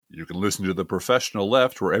You can listen to The Professional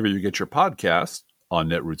Left wherever you get your podcasts, on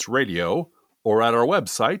Netroots Radio, or at our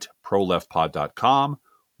website, proleftpod.com,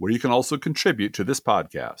 where you can also contribute to this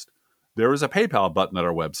podcast. There is a PayPal button at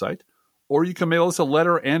our website, or you can mail us a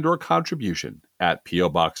letter and or contribution at P.O.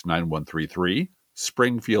 Box 9133,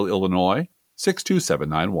 Springfield, Illinois,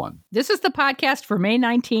 62791. This is the podcast for May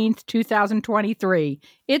 19th, 2023.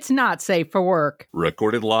 It's not safe for work.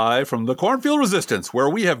 Recorded live from the Cornfield Resistance, where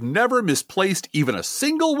we have never misplaced even a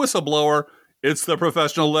single whistleblower. It's The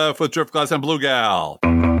Professional Left with Driftglass and Blue Gal.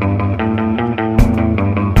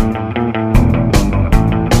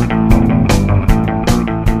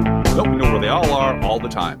 Nope, we know where they all are all the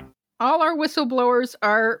time. All our whistleblowers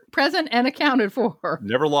are present and accounted for.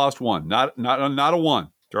 Never lost one. Not a one.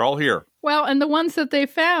 They're all here. Well, and the ones that they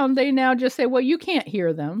found, they now just say, well, you can't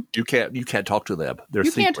hear them. You can't talk to them. They're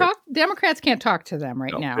you secret. can't talk. Democrats can't talk to them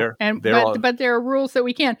right now. But there are rules that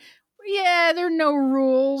we can. Yeah, there are no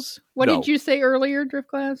rules. What did you say earlier,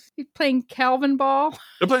 Driftglass? You're playing Calvin ball?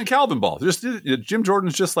 They're playing Calvin ball. Jim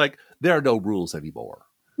Jordan's just like, there are no rules anymore.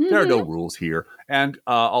 Mm-hmm. There are no rules here. And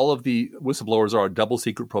all of the whistleblowers are on double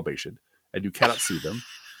secret probation, and you cannot see them.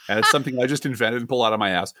 And it's something I just invented and pull out of my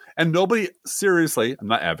ass. And nobody, seriously, I'm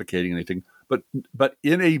not advocating anything, but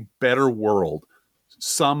in a better world,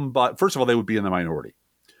 first of all, they would be in the minority.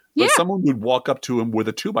 But someone would walk up to him with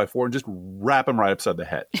a 2x4 and just wrap him right upside the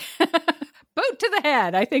head. Boot to the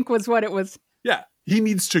head, I think was what it was. Yeah, he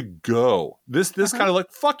needs to go. This kind of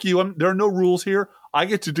like, fuck you, there are no rules here. I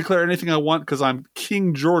get to declare anything I want because I'm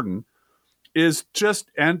King Jordan is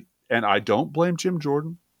just, and I don't blame Jim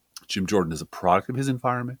Jordan. Jim Jordan is a product of his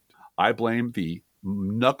environment. I blame the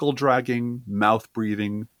knuckle-dragging,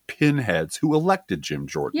 mouth-breathing pinheads who elected Jim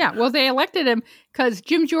Jordan. Yeah, well, they elected him because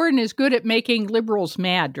Jim Jordan is good at making liberals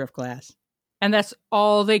mad, Driftglass. And that's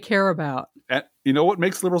all they care about. And you know what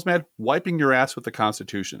makes liberals mad? Wiping your ass with the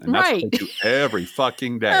Constitution. And that's what they do every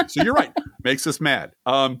fucking day. So you're right. Makes us mad.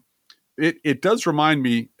 It does remind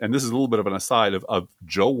me, and this is a little bit of an aside, of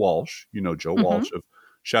Joe Walsh. You know Joe Walsh of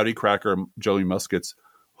Shouty Cracker, Joey Muskets,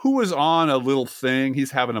 who was on a little thing. He's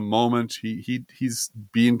having a moment. He's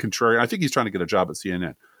being contrarian. I think he's trying to get a job at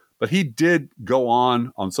CNN. But he did go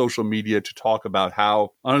on social media to talk about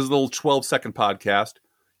how, on his little 12-second podcast,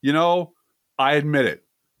 I admit it.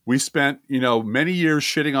 We spent, many years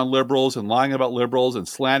shitting on liberals and lying about liberals and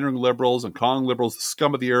slandering liberals and calling liberals the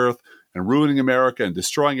scum of the earth and ruining America and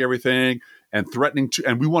destroying everything and threatening to,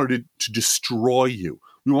 and we wanted to destroy you.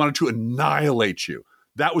 We wanted to annihilate you.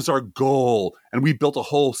 That was our goal. And we built a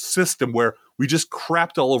whole system where we just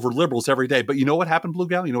crapped all over liberals every day. But you know what happened, Blue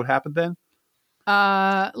Gal? You know what happened then?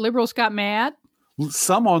 Liberals got mad.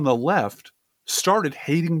 Some on the left started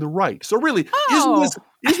hating the right. So really, isn't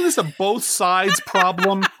this a both sides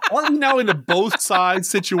problem? Aren't we now in a both sides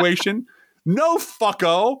situation? No,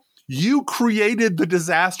 fucko. You created the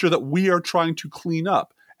disaster that we are trying to clean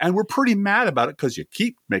up. And we're pretty mad about it because you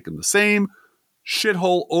keep making the same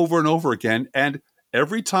shithole over and over again. And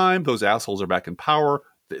every time those assholes are back in power,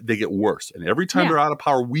 they get worse. And every time they're out of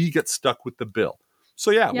power, we get stuck with the bill.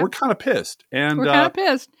 So we're kind of pissed. And we're kind of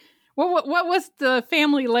pissed. Well, what was the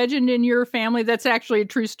family legend in your family that's actually a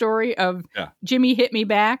true story of Jimmy hit me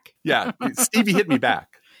back? Yeah, Stevie hit me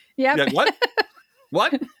back. Yeah, what?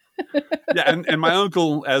 What? Yeah, and my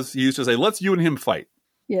uncle, as he used to say, let's you and him fight.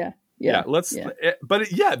 Yeah. But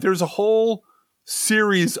there's a whole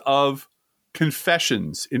series of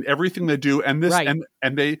confessions in everything they do, and this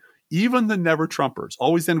and they, even the never Trumpers,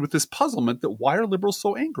 always end with this puzzlement that why are liberals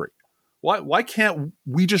so angry? Why can't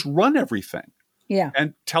we just run everything? Yeah.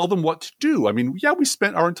 And tell them what to do. I mean, we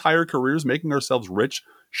spent our entire careers making ourselves rich,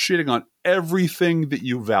 shitting on everything that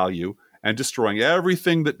you value and destroying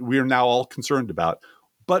everything that we are now all concerned about.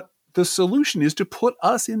 But the solution is to put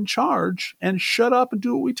us in charge and shut up and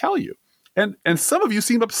do what we tell you. And some of you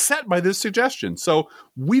seem upset by this suggestion. So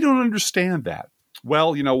we don't understand that.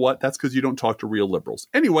 Well, you know what? That's because you don't talk to real liberals.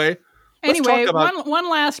 Anyway, talk about one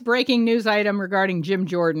last breaking news item regarding Jim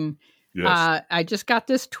Jordan. Yes. I just got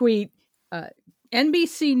this tweet.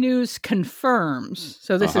 NBC News confirms,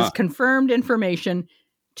 so this is confirmed information,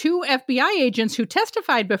 2 FBI agents who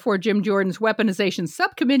testified before Jim Jordan's weaponization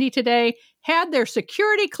subcommittee today had their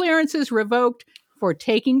security clearances revoked for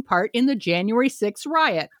taking part in the January 6th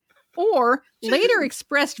riot, or later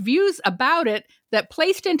expressed views about it that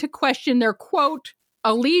placed into question their, quote,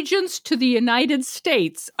 allegiance to the United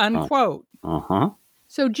States, unquote.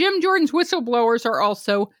 So Jim Jordan's whistleblowers are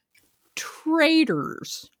also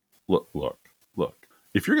traitors. Look.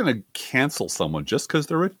 If you're going to cancel someone just because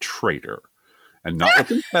they're a traitor and not let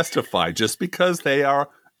them testify just because they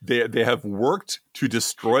have worked to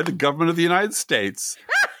destroy the government of the United States,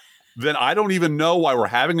 then I don't even know why we're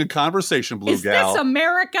having a conversation, Blue Gal. Is this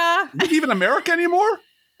America? Even America anymore?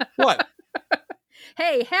 What?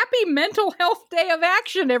 Hey, happy Mental Health Day of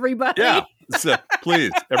Action, everybody. Yeah. So,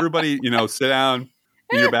 please, everybody, sit down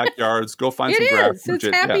in your backyards. Go find some grass. It's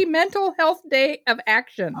happy Mental Health Day of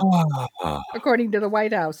Action, according to the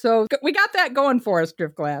White House. So we got that going for us,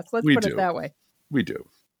 Driftglass. Let's put it that way. We do.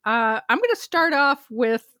 I'm going to start off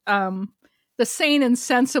with the sane and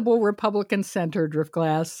sensible Republican Center,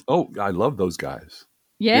 Driftglass. Oh, I love those guys.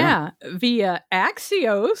 Yeah, via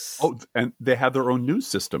Axios. Oh, and they have their own news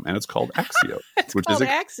system, and it's called Axios. It's called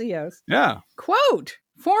Axios. Yeah. Quote,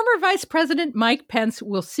 former Vice President Mike Pence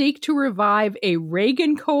will seek to revive a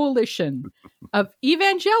Reagan coalition of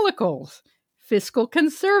evangelicals, fiscal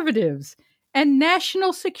conservatives, and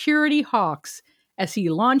national security hawks as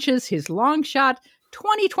he launches his long-shot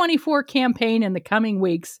 2024 campaign in the coming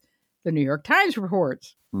weeks, the New York Times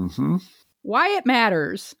reports. Mm-hmm. Why it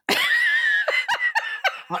matters.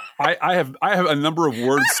 I have a number of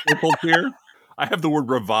words stapled here. I have the word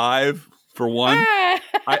revive for one.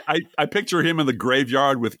 I picture him in the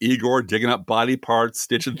graveyard with Igor digging up body parts,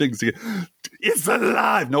 stitching things together. It's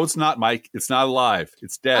alive. No, it's not, Mike. It's not alive.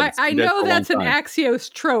 It's dead. I know that's an Axios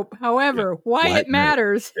trope. However, why it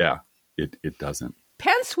matters. Yeah, it doesn't.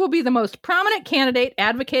 Pence will be the most prominent candidate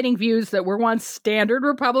advocating views that were once standard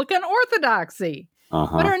Republican orthodoxy,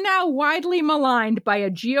 but are now widely maligned by a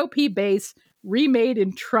GOP base remade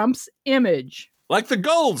in Trump's image. Like the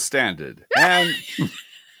gold standard. And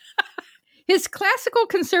his classical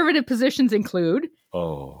conservative positions include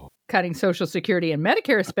cutting Social Security and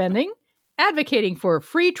Medicare spending, advocating for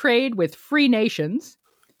free trade with free nations,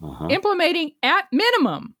 implementing at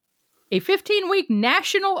minimum a 15-week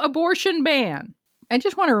national abortion ban. I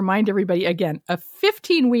just want to remind everybody again, a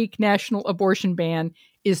 15-week national abortion ban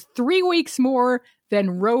is 3 weeks more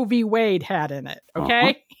than Roe v. Wade had in it.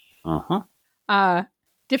 Okay?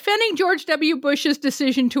 Defending George W. Bush's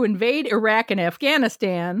decision to invade Iraq and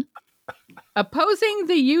Afghanistan, opposing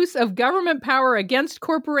the use of government power against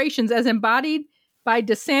corporations as embodied by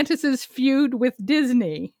DeSantis's feud with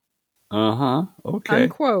Disney. Okay.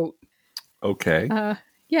 Unquote. Okay.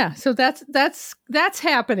 Yeah, so that's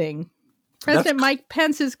happening. President Mike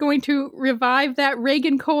Pence is going to revive that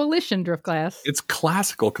Reagan coalition, Driftglass. It's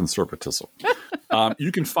classical conservatism.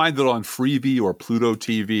 You can find it on Freevee or Pluto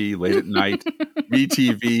TV late at night,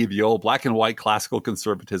 MeTV, the old black and white classical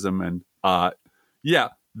conservatism. And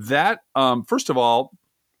first of all,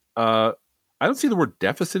 I don't see the word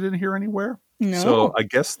deficit in here anywhere. No. So I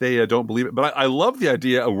guess they don't believe it. But I love the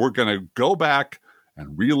idea of we're going to go back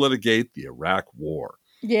and relitigate the Iraq War.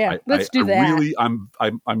 Yeah, let's do that.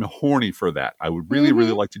 I'm horny for that. I would really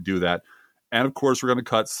like to do that. And of course, we're going to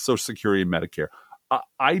cut Social Security and Medicare.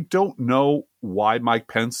 I don't know why Mike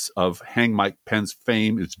Pence of Hang Mike Pence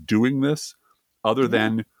fame is doing this, other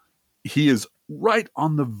than he is right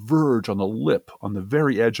on the verge, on the lip, on the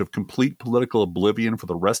very edge of complete political oblivion for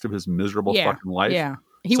the rest of his miserable fucking life. Yeah,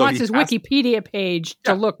 he wants his Wikipedia page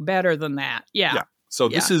to look better than that. Yeah. So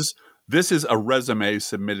this is a resume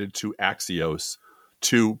submitted to Axios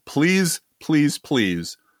to please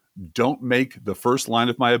don't make the first line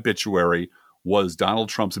of my obituary was Donald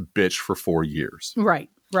Trump's bitch for 4 years. Right.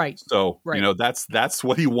 So, that's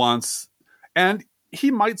what he wants. And he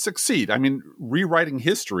might succeed. I mean, rewriting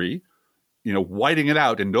history, whiting it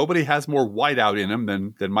out. And nobody has more whiteout in him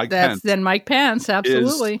than Mike Pence. Than Mike Pence,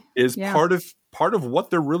 absolutely. Is part of what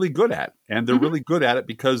they're really good at. And they're really good at it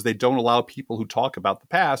because they don't allow people who talk about the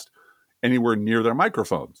past anywhere near their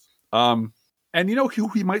microphones. And you know who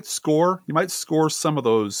he might score? He might score some of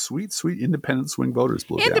those sweet, sweet independent swing voters.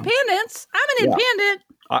 Independents? I'm an independent.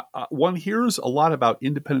 One hears a lot about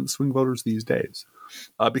independent swing voters these days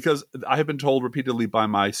because I have been told repeatedly by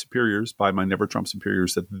my superiors, by my Never Trump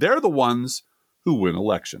superiors, that they're the ones who win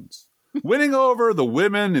elections. Winning over the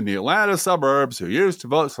women in the Atlanta suburbs who used to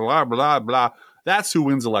vote, blah, blah, blah. That's who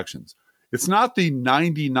wins elections. It's not the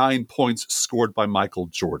 99 points scored by Michael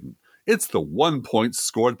Jordan. It's the 1 point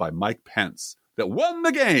scored by Mike Pence that won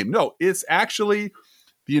the game. No, it's actually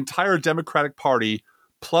the entire Democratic Party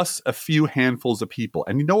plus a few handfuls of people.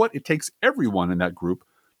 And you know what? It takes everyone in that group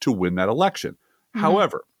to win that election.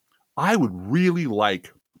 However, I would really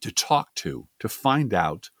like to talk to find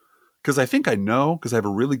out, because I think I know, because I have a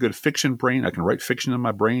really good fiction brain. I can write fiction in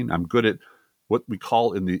my brain. I'm good at what we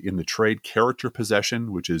call in the trade character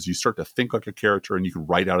possession, which is you start to think like a character and you can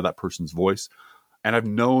write out of that person's voice. And I've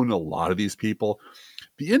known a lot of these people.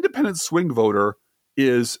 The independent swing voter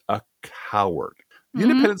is a coward. The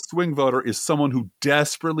independent swing voter is someone who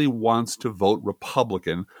desperately wants to vote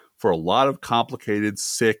Republican for a lot of complicated,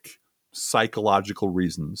 sick, psychological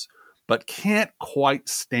reasons. but can't quite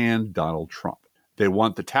stand Donald Trump. They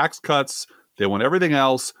want the tax cuts, they want everything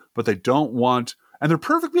else, but they don't want, and they're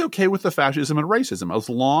perfectly okay with the fascism and racism as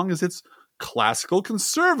long as it's classical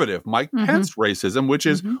conservative Mike Pence racism, which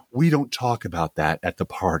is we don't talk about that at the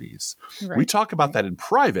parties. Right. We talk about that in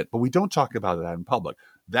private, but we don't talk about that in public.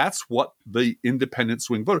 That's what the independent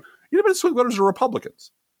swing voters are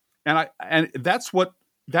Republicans. And that's what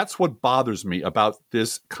bothers me about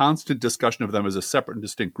this constant discussion of them as a separate and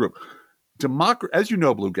distinct group. As you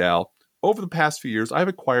know, Blue Gal, over the past few years, I've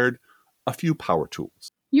acquired a few power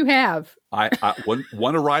tools. You have.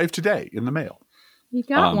 One arrived today in the mail. You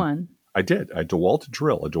got one. I did. A DeWalt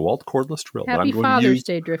drill, a DeWalt cordless drill. Happy Father's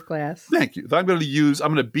Day, Driftglass. Thank you. That I'm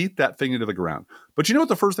going to beat that thing into the ground. But you know what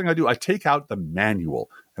the first thing I do? I take out the manual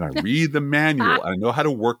and I read the manual and I know how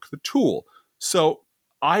to work the tool. So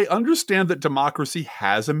I understand that democracy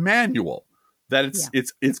has a manual, that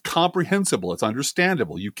it's comprehensible, it's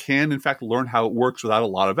understandable. You can, in fact, learn how it works without a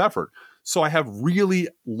lot of effort. So I have really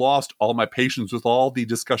lost all my patience with all the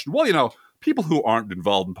discussion. Well, you know, people who aren't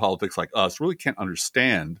involved in politics like us really can't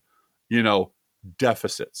understand, you know,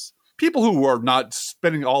 deficits. People who are not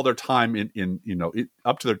spending all their time in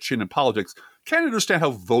up to their chin in politics can't understand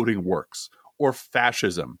how voting works, or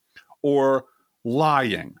fascism, or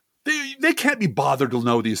lying. They can't be bothered to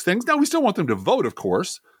know these things. Now, we still want them to vote, of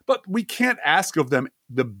course, but we can't ask of them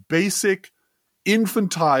the basic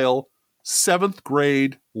infantile 7th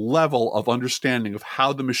grade level of understanding of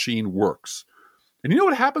how the machine works. And you know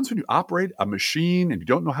what happens when you operate a machine and you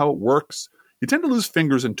don't know how it works? You tend to lose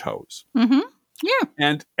fingers and toes. Mm-hmm.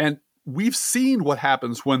 Yeah. And we've seen what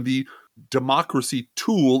happens when the democracy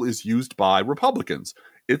tool is used by Republicans.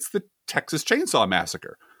 It's the Texas Chainsaw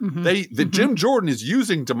Massacre. Jim Jordan is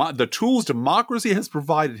using the tools democracy has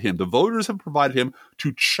provided him, the voters have provided him,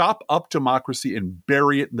 to chop up democracy and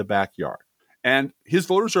bury it in the backyard. And his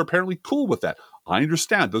voters are apparently cool with that. I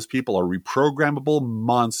understand those people are reprogrammable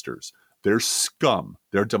monsters. They're scum.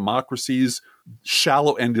 They're democracy's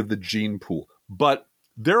shallow end of the gene pool. But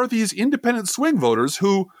there are these independent swing voters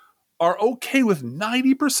who are okay with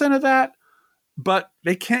 90% of that, but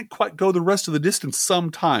they can't quite go the rest of the distance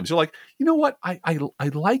sometimes. You're like, you know what? I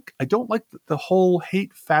don't like the whole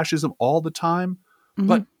hate fascism all the time,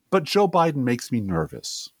 but Joe Biden makes me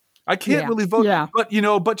nervous. I can't really vote. Yeah. But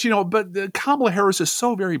Kamala Harris is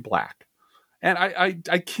so very black. And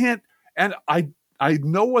I can't, and I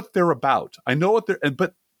know what they're about. I know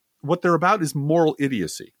but what they're about is moral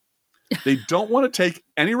idiocy. They don't want to take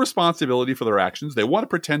any responsibility for their actions. They want to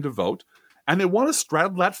pretend to vote. And they want to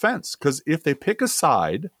straddle that fence, because if they pick a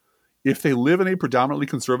side, if they live in a predominantly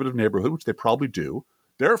conservative neighborhood, which they probably do,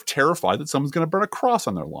 they're terrified that someone's going to burn a cross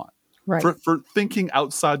on their lawn for thinking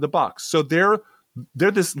outside the box. So they're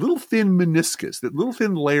this little thin meniscus, that little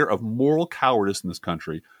thin layer of moral cowardice in this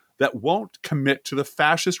country that won't commit to the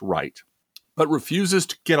fascist right, but refuses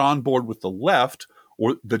to get on board with the left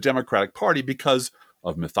or the Democratic Party because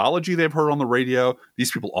of mythology they've heard on the radio.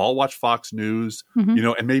 These people all watch Fox News,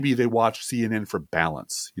 and maybe they watch CNN for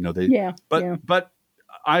balance. But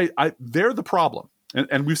they're the problem.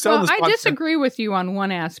 And we've said on this podcast, I disagree with you on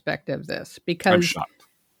one aspect of this, because I'm shocked.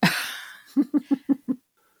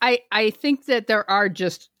 I think that there are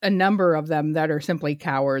just a number of them that are simply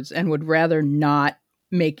cowards and would rather not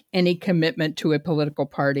make any commitment to a political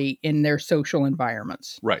party in their social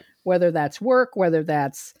environments. Right. Whether that's work, whether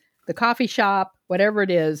that's the coffee shop, whatever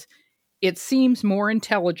it is, it seems more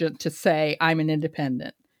intelligent to say I'm an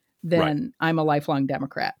independent than I'm a lifelong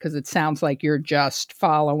Democrat, because it sounds like you're just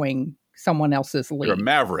following someone else's lead. You're a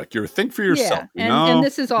maverick. You're a think for yourself. Yeah. And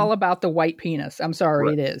this is all about the white penis. I'm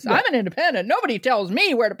sorry, it is. Right. I'm an independent. Nobody tells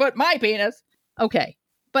me where to put my penis. Okay.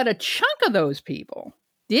 But a chunk of those people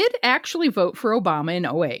did actually vote for Obama in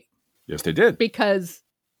 2008. Yes, they did. Because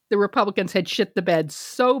the Republicans had shit the bed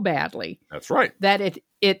so badly. That's right. That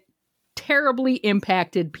it terribly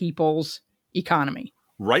impacted people's economy.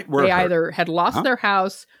 Right where they either had lost their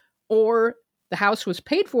house, or the house was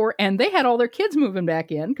paid for and they had all their kids moving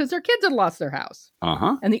back in because their kids had lost their house.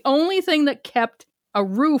 And the only thing that kept a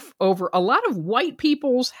roof over a lot of white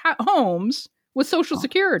people's homes was Social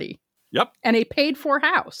Security. Yep. And a paid for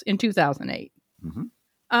house in 2008.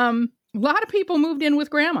 A lot of people moved in with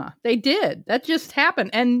grandma. They did. That just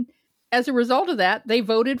happened. And as a result of that, they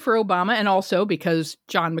voted for Obama, and also because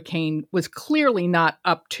John McCain was clearly not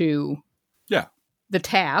up to the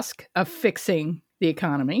task of fixing the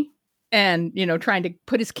economy and, trying to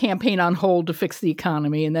put his campaign on hold to fix the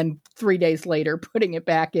economy, and then 3 days later putting it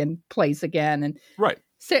back in place again. And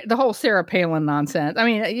the whole Sarah Palin nonsense. I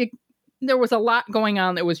mean, there was a lot going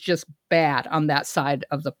on that was just bad on that side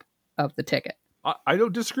of the ticket. I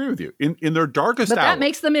don't disagree with you. In their darkest hour. But that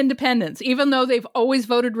makes them independents, even though they've always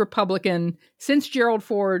voted Republican since Gerald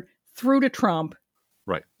Ford through to Trump.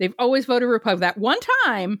 Right. They've always voted Republican. That one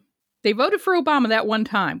time, they voted for Obama that one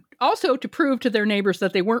time. Also to prove to their neighbors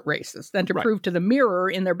that they weren't racist, and to prove to the mirror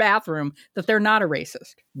in their bathroom that they're not a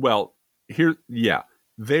racist. Well,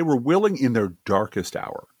 they were willing in their darkest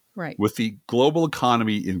hour. Right. With the global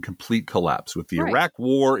economy in complete collapse, with the Iraq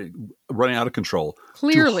war running out of control.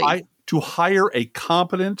 Clearly. To hire a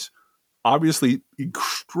competent, obviously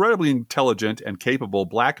incredibly intelligent and capable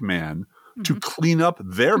black man to clean up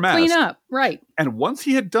their mess. Clean up, right. And once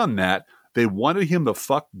he had done that, they wanted him the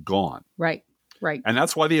fuck gone. Right, right. And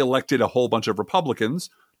that's why they elected a whole bunch of Republicans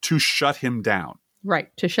to shut him down.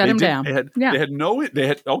 Right, to shut him down. They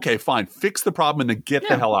had, okay, fine, fix the problem and then get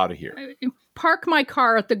the hell out of here. Park my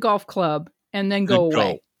car at the golf club and then go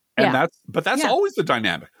away. And that's always the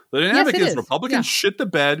dynamic. The dynamic is Republicans shit the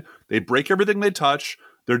bed. They break everything they touch.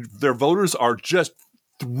 Their voters are just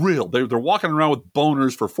thrilled. They're walking around with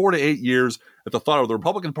boners for 4 to 8 years at the thought of the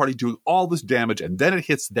Republican Party doing all this damage, and then it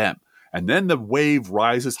hits them. And then the wave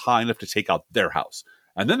rises high enough to take out their house.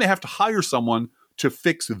 And then they have to hire someone to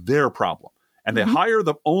fix their problem. And they hire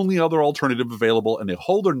the only other alternative available, and they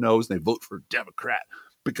hold their nose and they vote for Democrat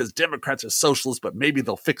because Democrats are socialists, but maybe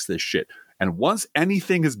they'll fix this shit. And once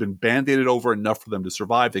anything has been band-aided over enough for them to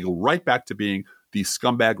survive, they go right back to being the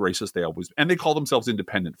scumbag racist they always, and they call themselves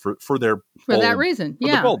independent for that reason.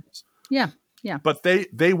 Their boldness. Yeah. But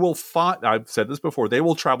they will fight. I've said this before. They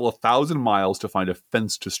will travel 1,000 miles to find a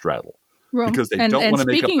fence to straddle because they don't want to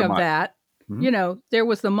make up their mind. Speaking of that, there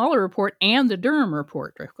was the Mueller report and the Durham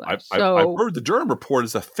report. I've heard the Durham report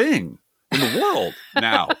is a thing in the world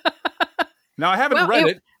now. Now, I haven't read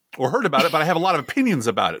it or heard about it, but I have a lot of opinions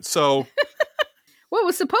about it. So, well, it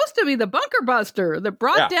was supposed to be the bunker buster that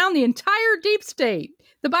brought down the entire deep state.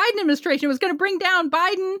 The Biden administration was going to bring down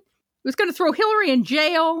Biden. It was going to throw Hillary in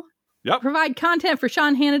jail. Yep. Provide content for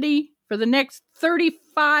Sean Hannity for the next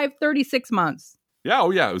 35, 36 months. Yeah.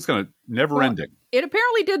 Oh, yeah. It was going to never ending. It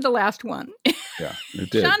apparently did the last one. Yeah,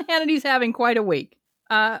 it did. Sean Hannity's having quite a week.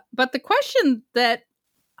 But the question that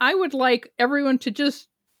I would like everyone to just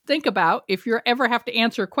think about, if you ever have to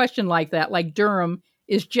answer a question like that, like Durham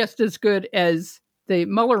is just as good as the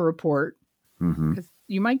Mueller report, because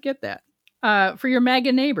you might get that, for your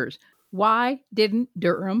MAGA neighbors. Why didn't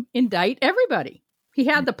Durham indict everybody? He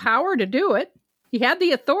had the power to do it. He had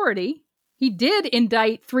the authority. He did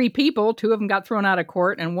indict 3 people. 2 of them got thrown out of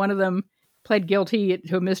court, and one of them pled guilty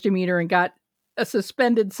to a misdemeanor and got a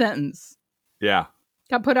suspended sentence. Yeah.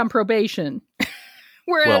 Got put on probation.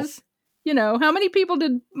 Whereas, how many people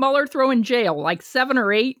did Mueller throw in jail? Like 7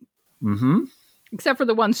 or 8? Mm-hmm. Except for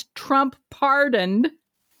the ones Trump pardoned.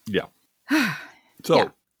 Yeah.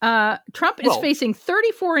 So, Trump is facing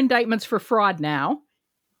 34 indictments for fraud now,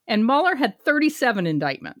 and Mueller had 37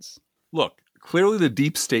 indictments. Look, clearly the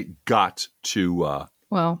deep state got to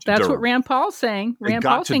that's Durham. what Rand Paul's saying. Rand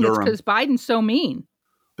Paul's saying it's because Biden's so mean.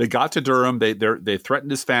 They got to Durham. They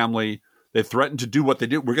threatened his family. They threatened to do what they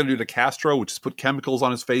did. We're going to do to Castro, which is put chemicals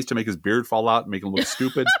on his face to make his beard fall out and make him look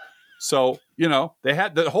stupid. So, they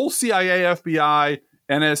had the whole CIA, FBI,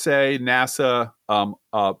 NSA,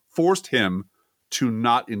 NASA forced him to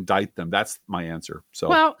not indict them. That's my answer.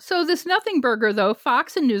 So this nothing burger, though,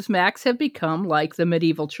 Fox and Newsmax have become like the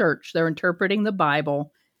medieval church. They're interpreting the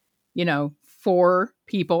Bible, for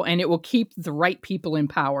people, and it will keep the right people in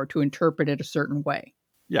power to interpret it a certain way.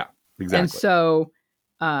 Yeah, exactly. And so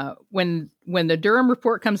when the Durham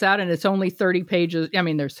report comes out and it's only 30 pages, I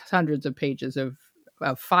mean, there's hundreds of pages of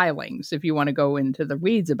filings if you want to go into the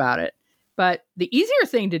weeds about it. But the easier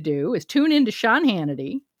thing to do is tune into Sean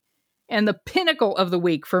Hannity. And the pinnacle of the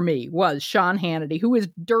week for me was Sean Hannity, who is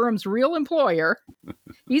Durham's real employer.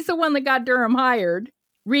 He's the one that got Durham hired,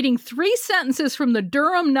 reading 3 sentences from the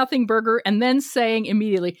Durham Nothing Burger and then saying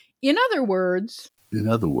immediately, in other words,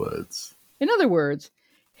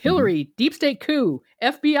 Hillary, deep state coup,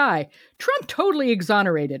 FBI, Trump totally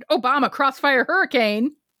exonerated, Obama crossfire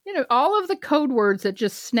hurricane. All of the code words that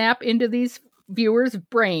just snap into these viewers'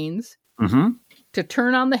 brains to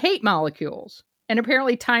turn on the hate molecules. And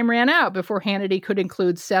apparently time ran out before Hannity could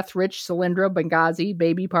include Seth Rich, Solyndra, Benghazi,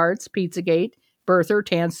 Baby Parts, Pizzagate, Birther,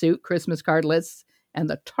 Tan Suit, Christmas card lists, and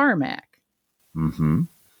the tarmac.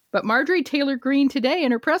 But Marjorie Taylor Greene today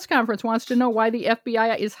in her press conference wants to know why the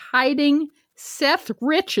FBI is hiding Seth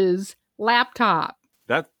Rich's laptop.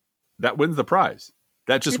 That wins the prize.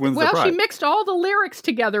 That just wins the prize. Well, she mixed all the lyrics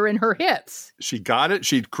together in her hits. She got it.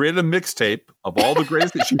 She created a mixtape of all the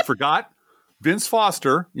greatest that she forgot. Vince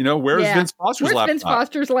Foster, where's Vince Foster's laptop? Vince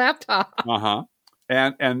Foster's laptop?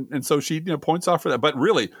 And so she points off for that. But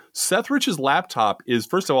really, Seth Rich's Laptop is,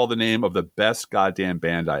 first of all, the name of the best goddamn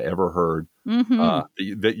band I ever heard.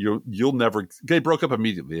 That you'll never. They broke up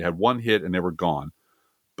immediately. They had one hit and they were gone.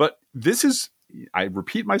 But this is, I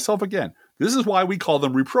repeat myself again, this is why we call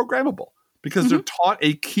them reprogrammable, because they're taught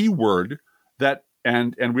a keyword that,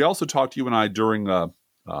 and we also talked to you and I during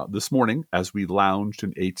this morning as we lounged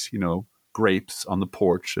and ate, grapes on the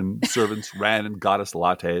porch, and servants ran and got us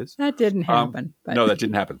lattes. That didn't happen. No, that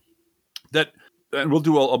didn't happen. And we'll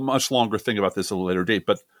do a much longer thing about this at a later date.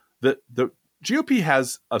 But the GOP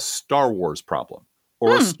has a Star Wars problem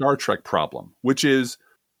or a Star Trek problem, which is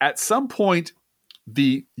at some point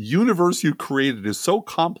the universe you created is so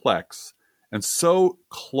complex and so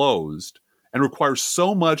closed and requires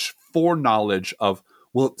so much foreknowledge of,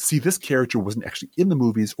 well, see, this character wasn't actually in the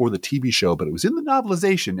movies or the TV show, but it was in the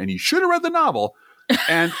novelization, and you should have read the novel.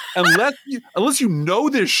 And unless you know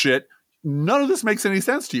this shit, none of this makes any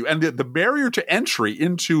sense to you. And the barrier to entry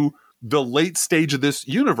into the late stage of this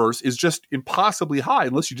universe is just impossibly high,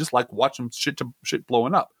 unless you just like watching shit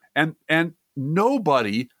blowing up. And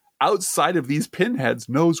nobody outside of these pinheads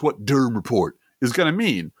knows what Durham Report is going to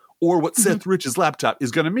mean or what Seth Rich's Laptop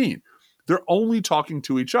is going to mean. They're only talking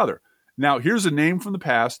to each other. Now, here's a name from the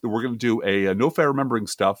past that we're going to do a No Fair Remembering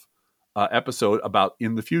Stuff episode about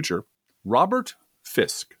in the future. Robert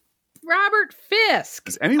Fisk. Robert Fisk.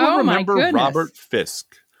 Does anyone remember Robert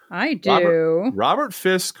Fisk? I do. Robert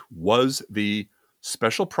Fisk was the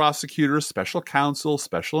special prosecutor, special counsel,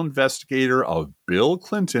 special investigator of Bill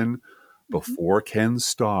Clinton before Ken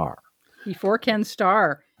Starr. Before Ken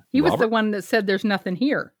Starr. He was the one that said there's nothing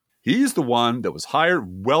here. He's the one that was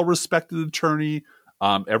hired, well-respected attorney.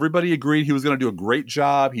 Everybody agreed he was going to do a great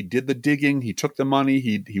job. He did the digging. He took the money.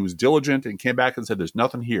 He was diligent and came back and said, "There's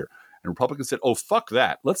nothing here." And Republicans said, "Oh, fuck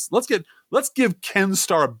that. Let's give Ken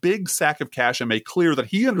Starr a big sack of cash and make clear that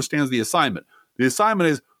he understands the assignment. The assignment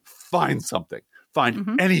is find something,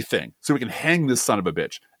 find anything, so we can hang this son of a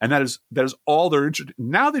bitch." And that is all they're interested in.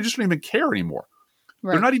 Now they just don't even care anymore.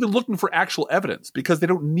 Right. They're not even looking for actual evidence because they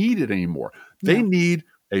don't need it anymore. They need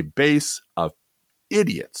a base of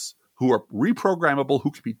idiots who are reprogrammable, who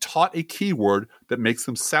can be taught a keyword that makes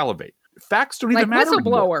them salivate. Facts don't even matter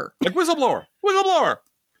anymore. Like whistleblower.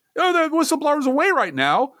 The whistleblower's away right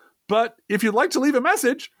now, but if you'd like to leave a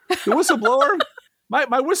message, the whistleblower, my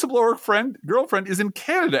whistleblower girlfriend is in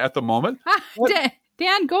Canada at the moment.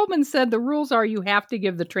 Dan Goldman said the rules are you have to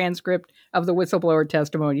give the transcript of the whistleblower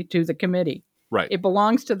testimony to the committee. Right. It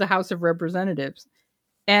belongs to the House of Representatives.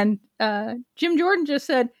 And Jim Jordan just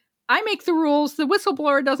said, I make the rules, the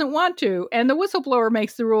whistleblower doesn't want to, and the whistleblower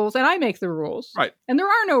makes the rules, and I make the rules. Right. And there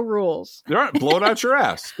are no rules. There aren't. Blow it out your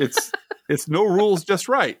ass. It's no rules, just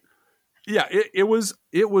right. Yeah, it was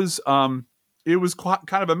kind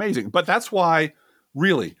of amazing. But that's why,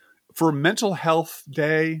 really, for Mental Health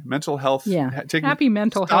Day, happy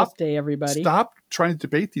Mental Health Day, everybody. Stop trying to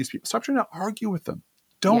debate these people. Stop trying to argue with them.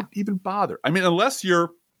 Don't even bother. I mean, unless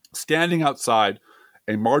you're standing outside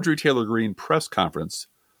a Marjorie Taylor Greene press conference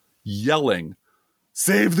yelling,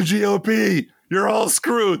 "Save the GOP! You're all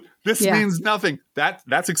screwed. This means nothing."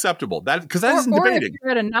 That's acceptable. Because that isn't debating. If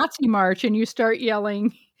you're at a Nazi march and you start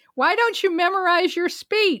yelling, "Why don't you memorize your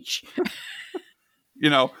speech?"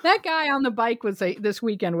 That guy on the bike this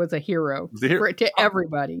weekend was a hero to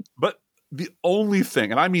everybody. But the only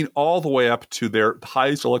thing, and I mean all the way up to their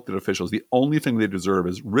highest elected officials, the only thing they deserve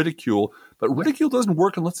is ridicule. But ridicule doesn't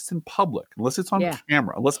work unless it's in public, unless it's on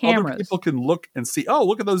camera, unless other people can look and see, oh,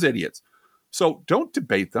 look at those idiots. So don't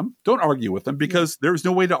debate them. Don't argue with them because there's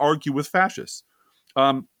no way to argue with fascists.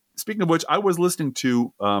 Speaking of which, I was listening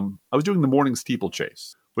to, I was doing the morning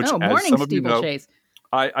steeplechase. Morning steeplechase.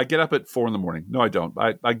 I get up at 4 a.m. No, I don't.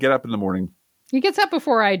 I get up in the morning. He gets up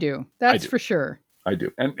before I do. That's for sure. I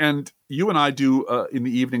do. And you and I do in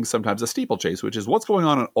the evening sometimes a steeplechase, which is what's going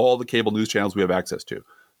on all the cable news channels we have access to.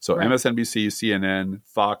 So MSNBC, CNN,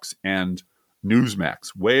 Fox, and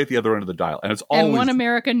Newsmax, way at the other end of the dial. And it's always... And One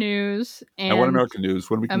America News. And One America News,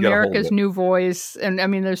 when we can America's get a hold of it. New Voice. And I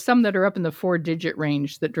mean, there's some that are up in the 4-digit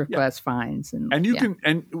range that request fines. And you can,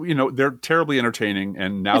 and they're terribly entertaining.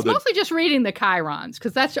 And now it's mostly just reading the chyrons,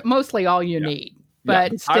 because that's mostly all you need.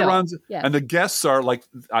 But still, chyrons, and the guests are like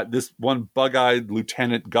this one bug-eyed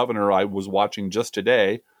lieutenant governor I was watching just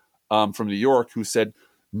today from New York who said,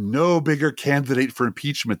 "No bigger candidate for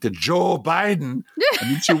impeachment than Joe Biden."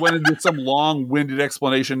 And then she went into some long-winded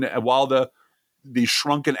explanation while the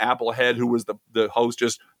shrunken applehead who was the host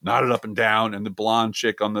just nodded up and down, and the blonde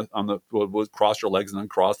chick on the would cross her legs and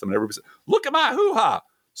uncross them, and everybody said, "Look at my hoo-ha."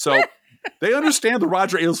 So they understand the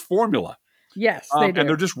Roger Ailes formula. Yes, they do. And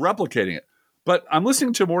they're just replicating it. But I'm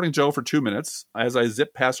listening to Morning Joe for 2 minutes as I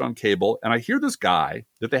zip past on cable, and I hear this guy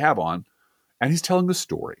that they have on, and he's telling the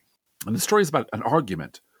story. And the story is about an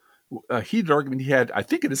argument, a heated argument he had, I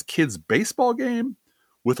think, at his kid's baseball game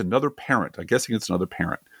with another parent. I'm guessing it's another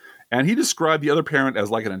parent. And he described the other parent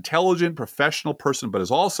as like an intelligent, professional person, but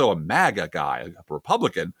is also a MAGA guy, a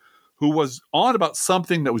Republican, who was on about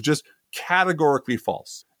something that was just categorically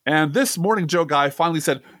false. And this Morning Joe guy finally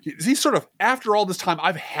said, he's sort of, after all this time,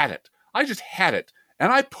 I've had it. I just had it.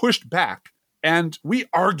 And I pushed back and we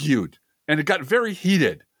argued and it got very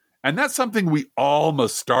heated. And that's something we all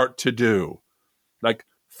must start to do. Like,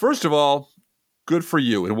 first of all, good for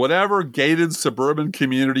you. In whatever gated suburban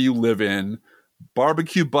community you live in,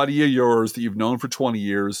 barbecue buddy of yours that you've known for 20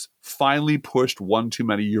 years finally pushed one too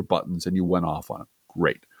many of your buttons and you went off on it.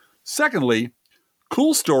 Great. Secondly,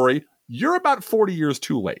 cool story. You're about 40 years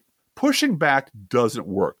too late. Pushing back doesn't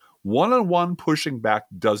work. One-on-one pushing back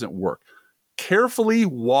doesn't work. Carefully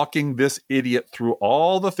walking this idiot through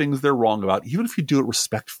all the things they're wrong about, even if you do it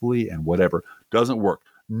respectfully and whatever, doesn't work.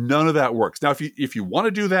 None of that works. Now, if you want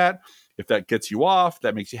to do that, if that gets you off,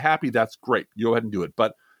 that makes you happy, that's great. You go ahead and do it.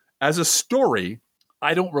 But as a story,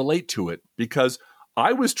 I don't relate to it because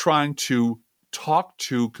I was trying to talk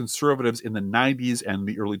to conservatives in the 90s and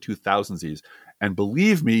the early 2000s. And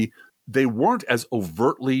believe me, they weren't as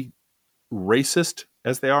overtly racist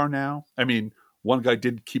as they are now. I mean, one guy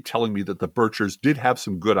did keep telling me that the Birchers did have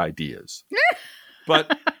some good ideas,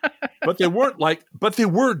 but they weren't but they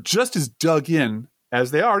were just as dug in as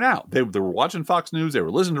they are now. They were watching Fox News, they were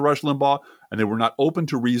listening to Rush Limbaugh, and they were not open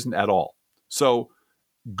to reason at all. So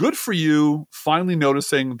good for you finally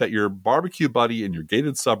noticing that your barbecue buddy in your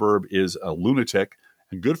gated suburb is a lunatic,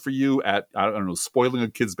 and good for you at, I don't know, spoiling a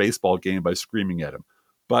kid's baseball game by screaming at him.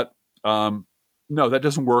 But no, that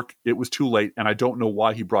doesn't work. It was too late, and I don't know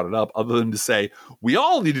why he brought it up other than to say, we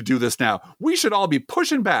all need to do this now. We should all be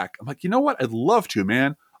pushing back. I'm like, you know what? I'd love to,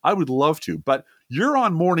 man. I would love to. But you're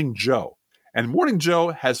on Morning Joe, and Morning Joe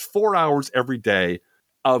has 4 hours every day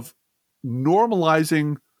of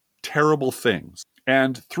normalizing terrible things.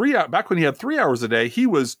 And back when he had 3 hours a day, he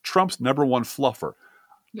was Trump's number one fluffer.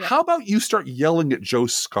 Yeah. How about you start yelling at Joe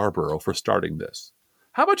Scarborough for starting this?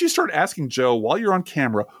 How about you start asking Joe, while you're on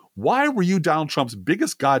camera, why were you Donald Trump's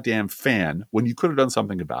biggest goddamn fan when you could have done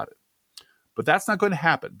something about it? But that's not going to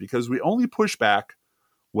happen because we only push back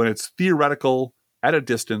when it's theoretical, at a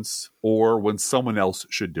distance, or when someone else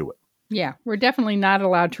should do it. Yeah, we're definitely not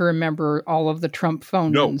allowed to remember all of the Trump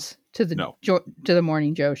phone-ins to the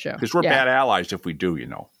Morning Joe show. Because we're bad allies if we do, you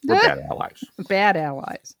know. We're bad allies. Bad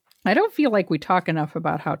allies. I don't feel like we talk enough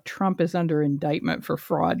about how Trump is under indictment for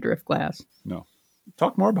fraud, Driftglass. No.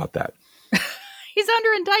 Talk more about that. He's under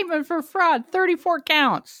indictment for fraud, 34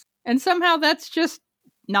 counts. And somehow that's just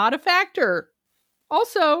not a factor.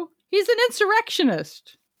 Also, he's an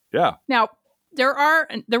insurrectionist. Yeah. Now,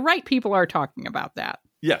 the right people are talking about that.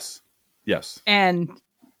 Yes. Yes. And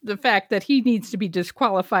the fact that he needs to be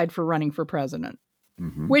disqualified for running for president,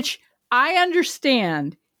 which I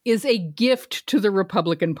understand is a gift to the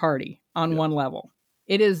Republican Party on one level.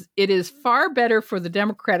 It is far better for the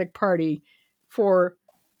Democratic Party for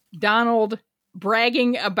Donald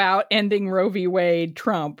bragging about ending Roe v. Wade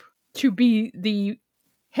Trump to be the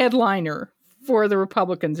headliner for the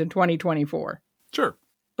Republicans in 2024. Sure.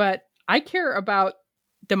 But I care about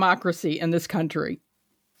democracy in this country.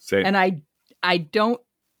 Same. And I don't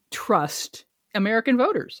trust American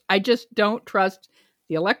voters. I just don't trust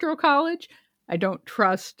the Electoral College. I don't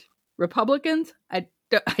trust Republicans. I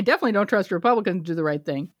definitely don't trust Republicans to do the right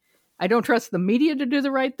thing. I don't trust the media to do the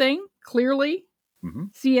right thing, clearly.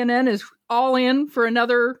 CNN is all in for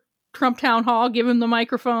another Trump town hall. Give him the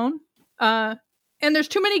microphone. And there's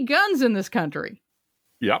too many guns in this country.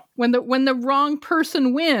 Yep. When the wrong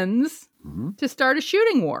person wins, to start a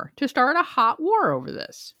shooting war, to start a hot war over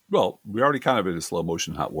this. Well, we're already kind of in a slow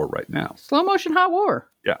motion hot war right now. Slow motion hot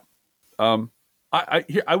war. Yeah.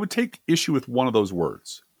 I would take issue with one of those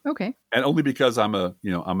words. Okay. And only because I'm a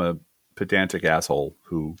pedantic asshole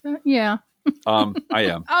who. Yeah. I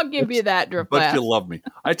am. I'll give you that, Driftglass. But you love me.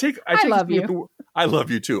 I love you. I love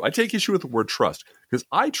you too. I take issue with the word trust because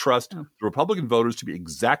I trust the Republican voters to be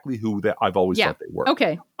exactly who I've always thought they were.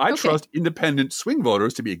 Okay. I trust independent swing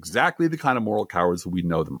voters to be exactly the kind of moral cowards that we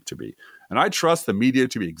know them to be. And I trust the media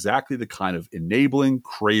to be exactly the kind of enabling,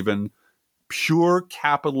 craven, pure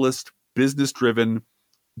capitalist, business-driven,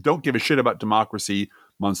 don't give a shit about democracy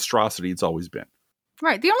monstrosity it's always been.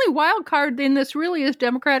 Right. The only wild card in this really is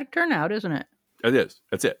Democratic turnout, isn't it? It is.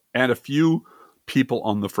 That's it. And a few people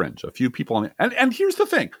on the fringe, a few people on the... And here's the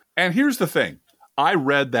thing. I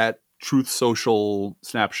read that Truth Social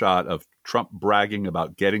snapshot of Trump bragging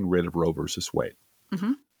about getting rid of Roe versus Wade.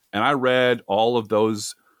 Mm-hmm. And I read all of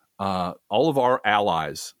those, all of our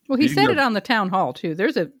allies. Well, he said it on the town hall, too.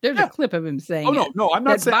 There's a clip of him saying no, I'm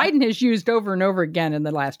not that Biden has used over and over again in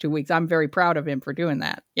the last 2 weeks. I'm very proud of him for doing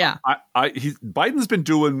that. Yeah. Biden's been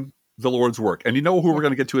doing the Lord's work. And you know who we're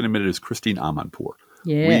going to get to in a minute is Christine Amanpour.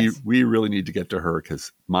 Yes. We really need to get to her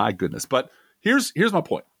because, my goodness. But here's my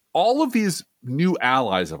point. All of these new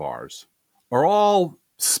allies of ours are all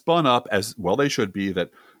spun up as, well, they should be, that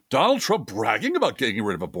Donald Trump bragging about getting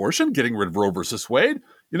rid of abortion, getting rid of Roe versus Wade.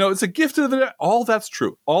 You know, it's a gift to the, all that's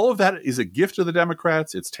true. All of that is a gift to the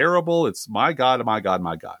Democrats. It's terrible. It's my God, my God,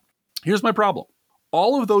 my God. Here's my problem.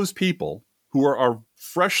 All of those people who are our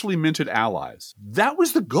freshly minted allies, that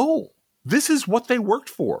was the goal. This is what they worked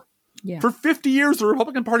for. Yeah. For 50 years, the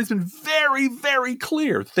Republican Party's been very, very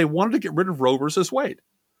clear that they wanted to get rid of Roe versus Wade.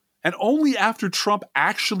 And only after Trump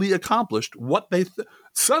actually accomplished what they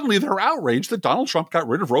suddenly they're outraged that Donald Trump got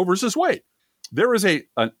rid of Roe versus Wade. There is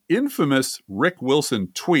an infamous Rick Wilson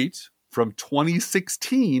tweet from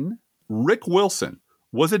 2016. Rick Wilson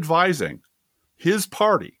was advising his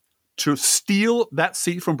party to steal that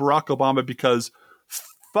seat from Barack Obama because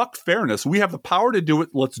fuck fairness. We have the power to do it.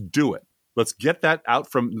 Let's do it. Let's get that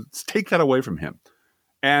let's take that away from him.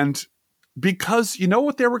 And because you know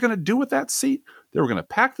what they were going to do with that seat? They were going to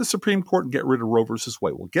pack the Supreme Court and get rid of Roe versus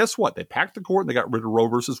Wade. Well, guess what? They packed the court and they got rid of Roe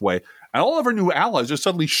versus Wade. And all of our new allies are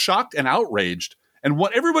suddenly shocked and outraged and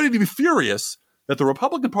want everybody to be furious that the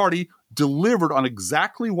Republican Party delivered on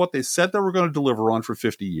exactly what they said they were going to deliver on for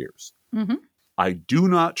 50 years. Mm-hmm. I do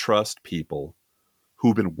not trust people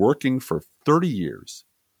who've been working for 30 years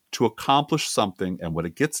to accomplish something. And when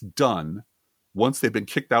it gets done, once they've been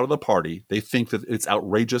kicked out of the party, they think that it's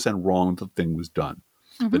outrageous and wrong that the thing was done.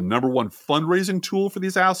 Mm-hmm. The number one fundraising tool for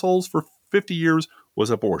these assholes for 50 years was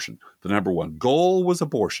abortion. The number one goal was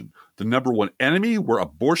abortion. The number one enemy were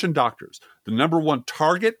abortion doctors. The number one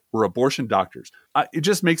target were abortion doctors. It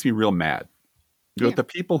just makes me real mad. You know, the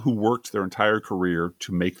people who worked their entire career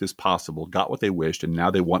to make this possible got what they wished, and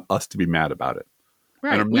now they want us to be mad about it.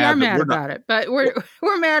 Right, we are mad about it, but we're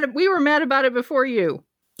mad. We were mad about it before you.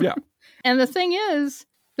 Yeah. And the thing is,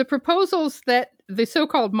 the proposals that the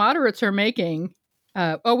so-called moderates are making,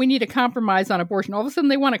 we need a compromise on abortion. All of a sudden,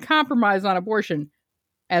 they want a compromise on abortion.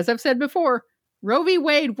 As I've said before, Roe v.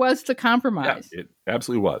 Wade was the compromise. Yeah, it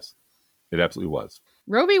absolutely was. It absolutely was.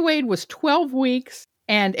 Roe v. Wade was 12 weeks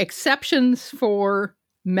and exceptions for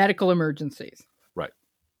medical emergencies. Right.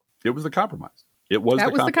 It was the compromise. That was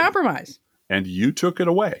the compromise. And you took it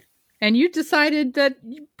away. And you decided that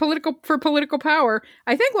for political power,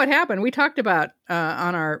 I think what happened, we talked about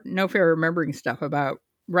on our No Fair Remembering stuff about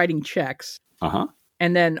writing checks. Uh-huh.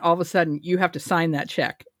 And then all of a sudden you have to sign that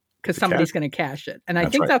check because somebody's going to cash it. And I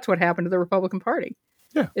think that's what happened to the Republican Party.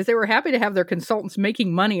 Yeah. Is they were happy to have their consultants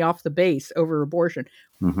making money off the base over abortion.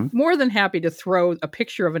 Mm-hmm. More than happy to throw a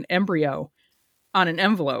picture of an embryo on an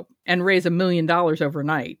envelope and raise $1 million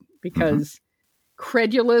overnight because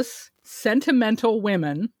credulous, sentimental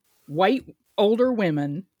women, white, older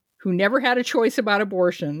women who never had a choice about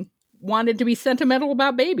abortion wanted to be sentimental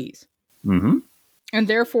about babies. Mm-hmm. And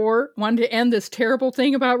therefore wanted to end this terrible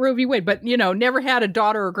thing about Roe v. Wade. But, never had a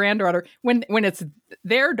daughter or granddaughter. When it's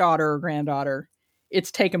their daughter or granddaughter, it's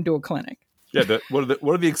take them to a clinic. Yeah. What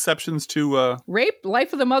are the exceptions to rape,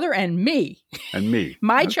 life of the mother, and me? And me.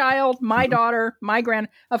 My child, my daughter, my grand.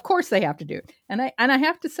 Of course they have to do it. And I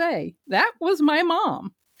have to say, that was my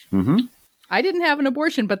mom. Mm-hmm. I didn't have an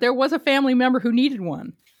abortion, but there was a family member who needed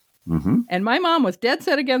one. Mm-hmm. And my mom was dead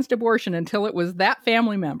set against abortion until it was that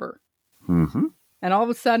family member. Mm-hmm. And all of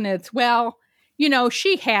a sudden it's,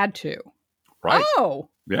 she had to. Right. Oh.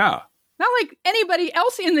 Yeah. Not like anybody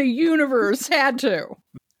else in the universe had to.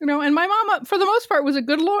 And my mom, for the most part, was a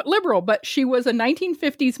good liberal, but she was a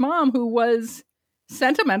 1950s mom who was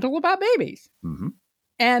sentimental about babies. Mm-hmm.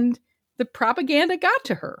 And the propaganda got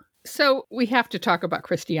to her. So we have to talk about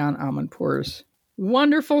Christiane Amanpour's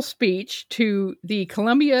wonderful speech to the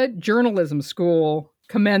Columbia Journalism School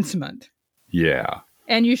commencement. Yeah.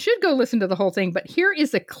 And you should go listen to the whole thing, but here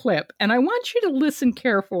is a clip, and I want you to listen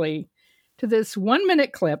carefully to this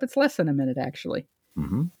 1-minute clip. It's less than a minute, actually.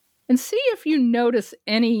 Mm-hmm. And see if you notice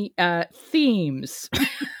any themes.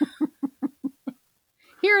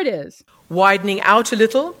 Here it is. Widening out a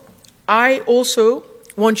little, I also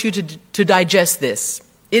want you to digest this.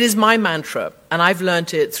 It is my mantra, and I've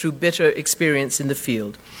learned it through bitter experience in the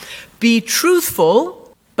field. Be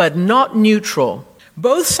truthful, but not neutral.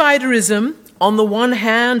 Both-siderism, on the one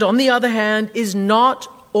hand, on the other hand, is not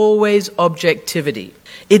always objectivity.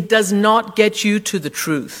 It does not get you to the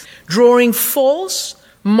truth. Drawing false,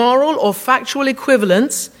 moral, or factual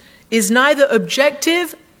equivalence is neither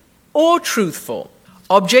objective or truthful.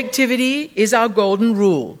 Objectivity is our golden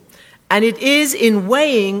rule, and it is in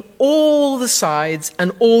weighing all the sides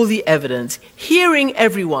and all the evidence, hearing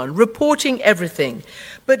everyone, reporting everything,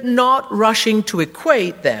 but not rushing to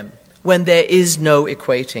equate them when there is no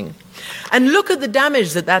equating. And look at the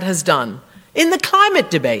damage that has done in the climate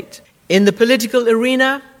debate, in the political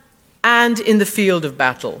arena, and in the field of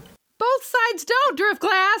battle. Both sides don't,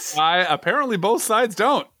 Driftglass. Apparently both sides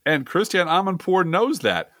don't. And Christiane Amanpour knows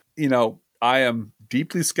that. You know, I am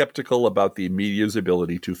deeply skeptical about the media's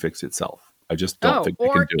ability to fix itself. I just don't think they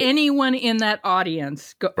can do it. Or anyone in that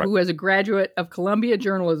audience who is a graduate of Columbia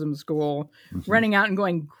Journalism School running out and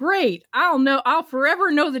going, great, I'll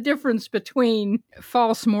forever know the difference between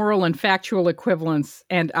false moral and factual equivalence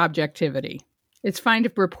and objectivity. It's fine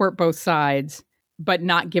to report both sides, but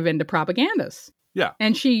not give in to propagandists. Yeah.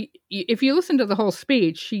 And if you listen to the whole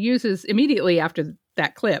speech, she uses immediately after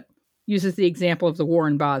that clip, uses the example of the war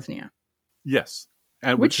in Bosnia. Yes.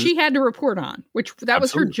 And which she had to report on, that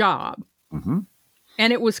was her job. Mm-hmm.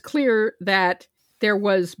 And it was clear that there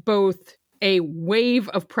was both a wave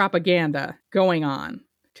of propaganda going on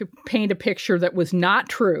to paint a picture that was not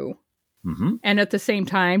true. Mm-hmm. And at the same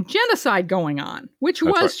time, genocide going on, which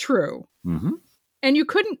was true. Mm-hmm. And you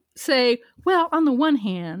couldn't say, well, on the one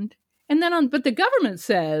hand, but the government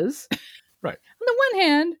says, right. On the one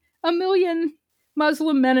hand, 1 million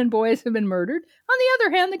Muslim men and boys have been murdered. On the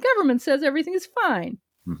other hand, the government says everything is fine.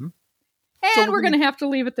 Mm-hmm. And we're going to have to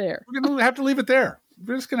leave it there. We're going to have to leave it there.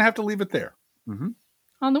 We're just going to have to leave it there. Mm-hmm.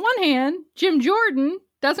 On the one hand, Jim Jordan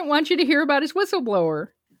doesn't want you to hear about his whistleblower.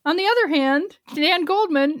 On the other hand, Dan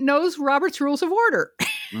Goldman knows Robert's Rules of Order.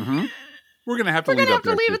 Mm-hmm. We're going to have to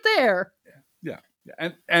leave it there. Yeah.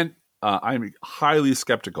 And I'm highly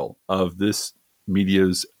skeptical of this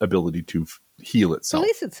media's ability to heal itself.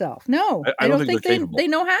 Police itself. No, I don't think they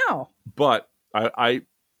know how. But I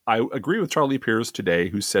agree with Charlie Pierce today,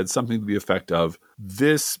 who said something to the effect of,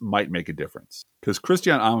 this might make a difference. Because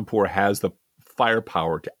Christiane Amanpour has the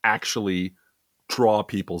firepower to actually draw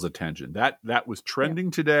people's attention. That was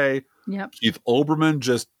trending today. Yep. Keith Olbermann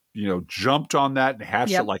just jumped on that and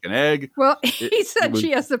hatched it like an egg. Well, he said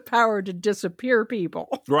she has the power to disappear people.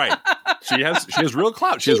 Right. She has real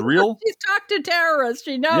clout. She's talked to terrorists.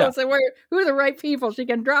 She knows who are the right people. She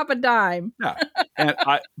can drop a dime. Yeah. And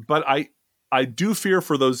I do fear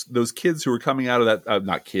for those kids who are coming out of that,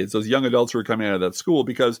 not kids, those young adults who are coming out of that school,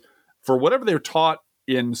 because for whatever they're taught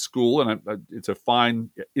in school, and it's a fine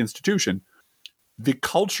institution, the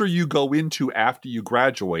culture you go into after you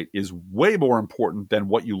graduate is way more important than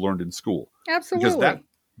what you learned in school. Absolutely. Because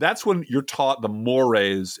that's when you're taught the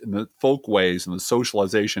mores and the folk ways and the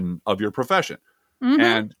socialization of your profession. Mm-hmm.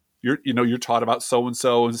 And you're taught about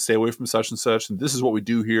so-and-so and stay away from such and such. And this is what we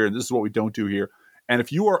do here. And this is what we don't do here. And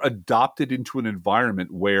if you are adopted into an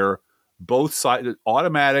environment where both sides,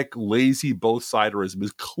 automatic, lazy both-siderism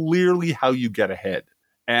is clearly how you get ahead.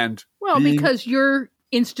 And because your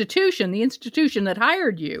institution, the institution that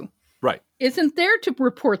hired you, right, isn't there to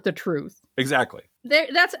report the truth. Exactly.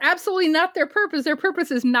 That's absolutely not their purpose. Their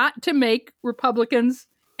purpose is not to make Republicans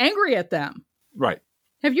angry at them. Right.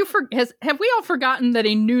 Have we all forgotten that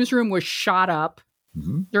a newsroom was shot up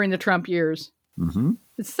during the Trump years? Mm-hmm.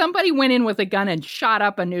 Somebody went in with a gun and shot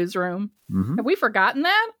up a newsroom. Mm-hmm. Have we forgotten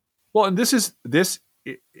that? Well, and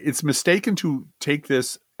it's mistaken to take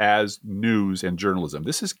this as news and journalism.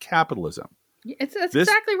 This is capitalism. That's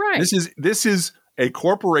exactly right. This is a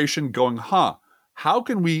corporation going, how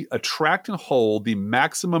can we attract and hold the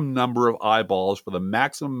maximum number of eyeballs for the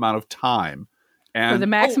maximum amount of time? And for the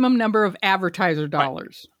maximum number of advertiser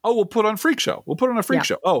dollars. Right. Oh, we'll put on Freak Show. We'll put on a Freak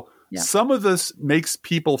Show. Oh, some of this makes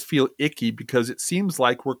people feel icky because it seems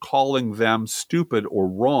like we're calling them stupid or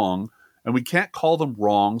wrong, and we can't call them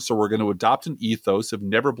wrong, so we're going to adopt an ethos of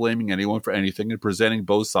never blaming anyone for anything and presenting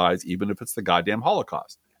both sides, even if it's the goddamn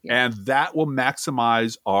Holocaust. Yeah. And that will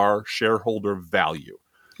maximize our shareholder value.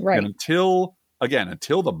 Right. And until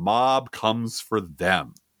the mob comes for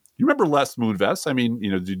them. You remember Les Moonves? I mean,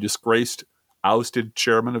 the disgraced, ousted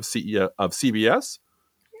chairman of CBS.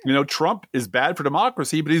 Trump is bad for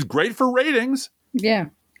democracy, but he's great for ratings. Yeah.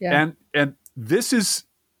 Yeah. And this is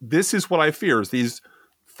what I fear, is these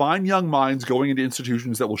fine young minds going into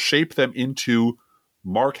institutions that will shape them into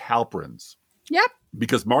Mark Halperins. Yep.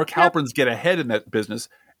 Because Mark Halperins get ahead in that business,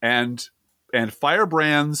 and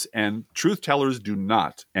firebrands and truth tellers do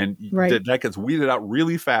not. And that gets weeded out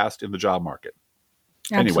really fast in the job market.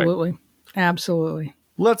 Absolutely. Anyway, absolutely.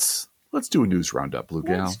 Let's do a news roundup, Blue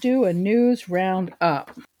Gal. Let's do a news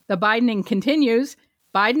roundup. The Bidening continues.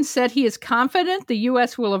 Biden said he is confident the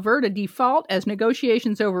U.S. will avert a default as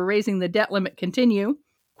negotiations over raising the debt limit continue.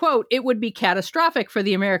 Quote, it would be catastrophic for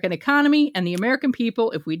the American economy and the American people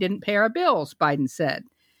if we didn't pay our bills, Biden said.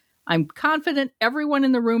 I'm confident everyone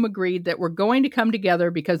in the room agreed that we're going to come together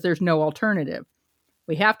because there's no alternative.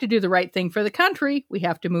 We have to do the right thing for the country. We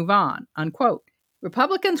have to move on, unquote.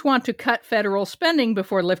 Republicans want to cut federal spending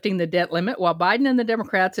before lifting the debt limit, while Biden and the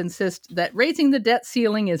Democrats insist that raising the debt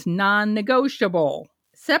ceiling is non-negotiable.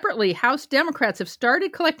 Separately, House Democrats have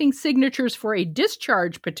started collecting signatures for a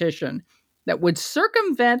discharge petition that would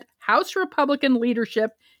circumvent House Republican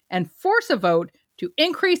leadership and force a vote to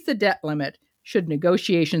increase the debt limit should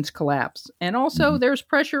negotiations collapse. And also, there's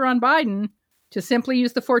pressure on Biden to simply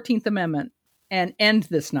use the 14th Amendment and end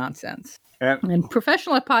this nonsense. And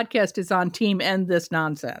Professional Podcast is on team end this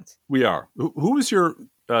nonsense. We are. Who was your,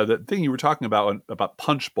 the thing you were talking about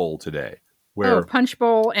Punch Bowl today? Where Punch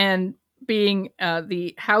Bowl and being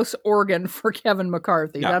the House organ for Kevin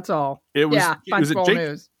McCarthy. Yeah. That's all. It was, Punch was Bowl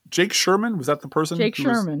News. Jake Sherman? Was that the person? Jake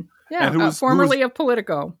Sherman. Formerly of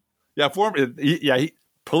Politico. Yeah,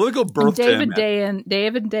 Politico birthed him.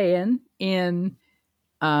 David Dayen in,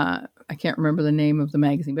 I can't remember the name of the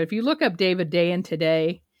magazine, but if you look up David Dayen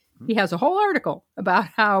today, he has a whole article about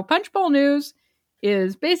how Punch Bowl News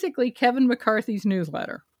is basically Kevin McCarthy's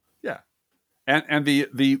newsletter. Yeah. And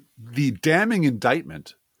the damning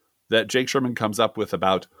indictment that Jake Sherman comes up with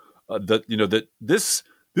about that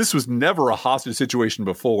this was never a hostage situation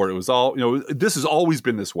before. It was all, this has always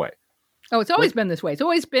been this way. Oh, it's always been this way. It's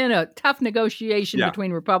always been a tough negotiation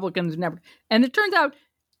between Republicans and Democrats. And it turns out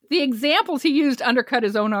the examples he used undercut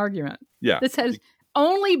his own argument. Yeah. This has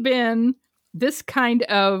only been this kind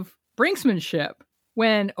of brinksmanship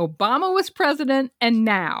when Obama was president and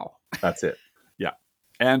now. That's it. Yeah.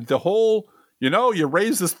 And the whole, you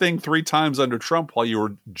raised this thing 3 times under Trump while you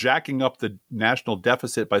were jacking up the national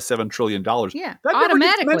deficit by $7 trillion. Yeah. That automatically.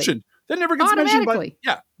 Never gets mentioned. That never gets mentioned.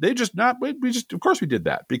 They just of course we did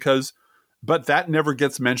that but that never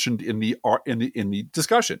gets mentioned in the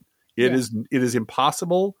discussion. It is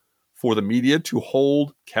impossible for the media to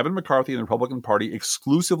hold Kevin McCarthy and the Republican Party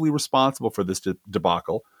exclusively responsible for this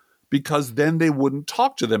debacle, because then they wouldn't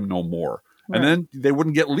talk to them no more. Right. And then they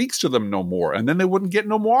wouldn't get leaks to them no more. And then they wouldn't get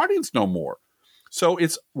no more audience no more. So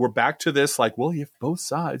we're back to this, you have both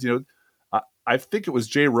sides. I think it was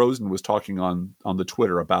Jay Rosen was talking on the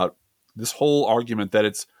Twitter about this whole argument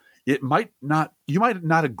that you might not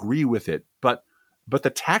agree with it, but the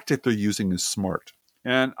tactic they're using is smart.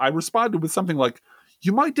 And I responded with something like,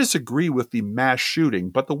 you might disagree with the mass shooting,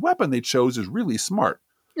 but the weapon they chose is really smart.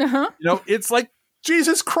 Uh-huh. It's like,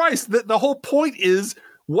 Jesus Christ, the whole point is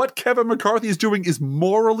what Kevin McCarthy is doing is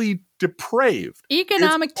morally depraved.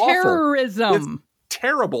 Economic terrorism. It's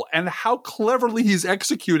terrible. And how cleverly he's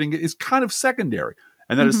executing it is kind of secondary.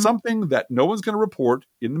 And that is something that no one's going to report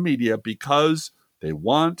in the media because they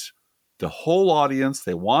want the whole audience.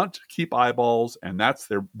 They want to keep eyeballs, and that's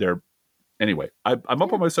their anyway. I'm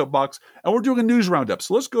up on my soapbox, and we're doing a news roundup.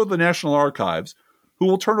 So let's go to the National Archives, who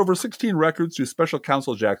will turn over 16 records to Special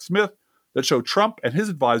Counsel Jack Smith that show Trump and his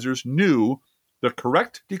advisors knew the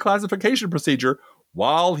correct declassification procedure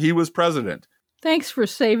while he was president. Thanks for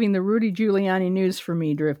saving the Rudy Giuliani news for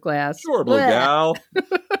me, Driftglass. Sure, Blue Gal.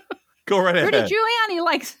 Go right ahead. Rudy Giuliani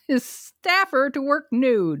likes his staffer to work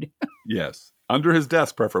nude. Yes. Under his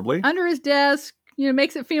desk, preferably. Under his desk.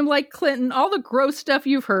 Makes it feel like Clinton. All the gross stuff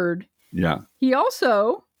you've heard. Yeah. He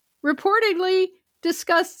also reportedly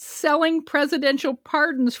discussed selling presidential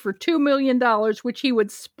pardons for $2 million, which he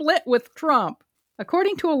would split with Trump.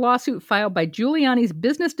 According to a lawsuit filed by Giuliani's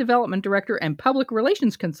business development director and public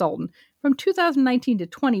relations consultant from 2019 to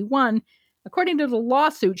 21, according to the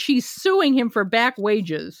lawsuit, she's suing him for back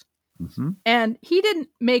wages. Mm-hmm. And he didn't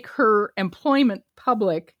make her employment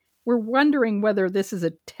public. We're wondering whether this is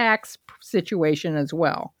a tax situation as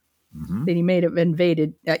well, that he may have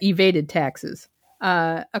evaded taxes.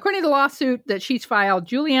 According to the lawsuit that she's filed,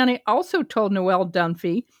 Giuliani also told Noelle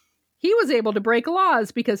Dunphy he was able to break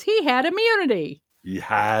laws because he had immunity. He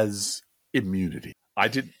has immunity. I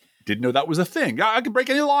didn't know that was a thing. I can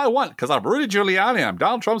break any law I want because I'm Rudy Giuliani. I'm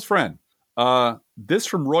Donald Trump's friend. This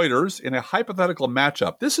from Reuters in a hypothetical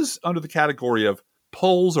matchup. This is under the category of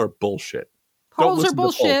polls are bullshit. Polls are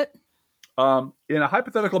bullshit. In a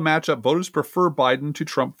hypothetical matchup, voters prefer Biden to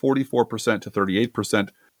Trump 44% to 38%.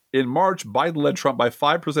 In March, Biden led Trump by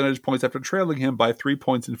 5 percentage points after trailing him by 3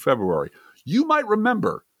 points in February. You might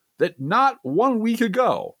remember that not 1 week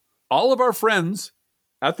ago, all of our friends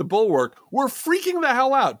at the Bulwark were freaking the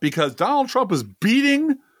hell out because Donald Trump was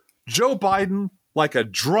beating Joe Biden like a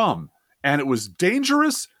drum. And it was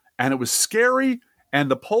dangerous and it was scary. And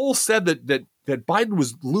the polls said that Biden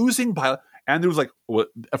was losing by, And there was like, well,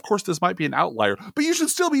 of course, this might be an outlier, but you should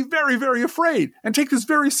still be very, very afraid and take this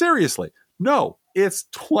very seriously. No, it's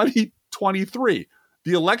 2023.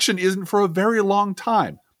 The election isn't for a very long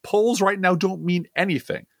time. Polls right now don't mean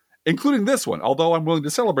anything, including this one, although I'm willing to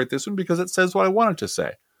celebrate this one because it says what I wanted to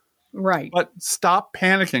say. Right. But stop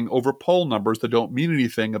panicking over poll numbers that don't mean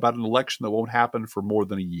anything about an election that won't happen for more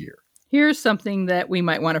than a year. Here's something that we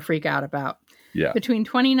might want to freak out about. Yeah. Between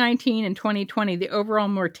 2019 and 2020, the overall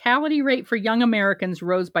mortality rate for young Americans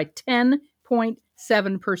rose by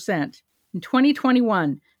 10.7%. In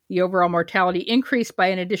 2021, the overall mortality increased by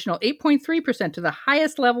an additional 8.3% to the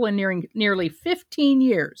highest level in nearly 15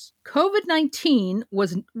 years. COVID-19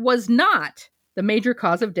 was not the major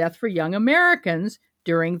cause of death for young Americans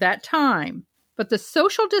during that time. But the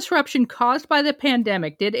social disruption caused by the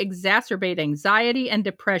pandemic did exacerbate anxiety and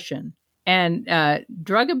depression. And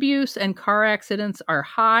drug abuse and car accidents are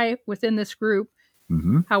high within this group.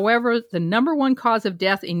 Mm-hmm. However, the number one cause of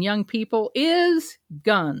death in young people is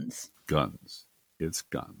guns. Guns. It's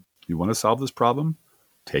guns. You want to solve this problem?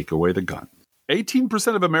 Take away the gun.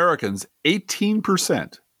 18% of Americans,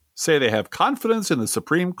 18%, say they have confidence in the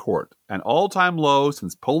Supreme Court, an all-time low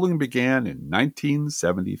since polling began in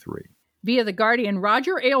 1973. Via The Guardian,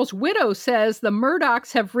 Roger Ailes' widow says the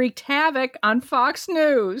Murdochs have wreaked havoc on Fox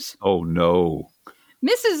News. Oh, no.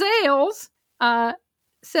 Mrs. Ailes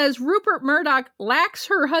says Rupert Murdoch lacks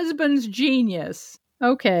her husband's genius.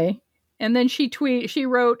 Okay. And then she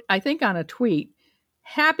wrote, I think on a tweet,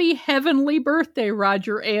 "Happy heavenly birthday,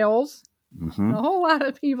 Roger Ailes." Mm-hmm. A whole lot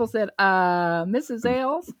of people said, Mrs.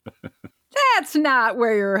 Ailes, that's not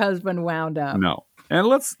where your husband wound up. No. And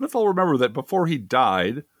let's all remember that before he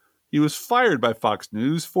died, he was fired by Fox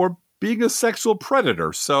News for being a sexual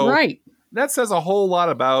predator. So that says a whole lot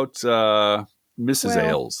about Mrs.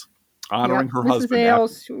 Ailes honoring her husband. Mrs.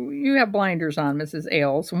 Ailes, you have blinders on, Mrs.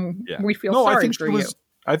 Ailes. We feel sorry for you.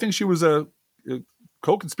 I think she was a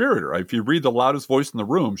co-conspirator. If you read The Loudest Voice in the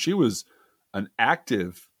Room, she was an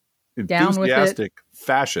active, enthusiastic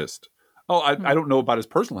fascist. I don't know about his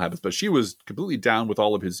personal habits, but she was completely down with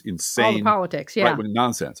all of his insane all the politics, right-wing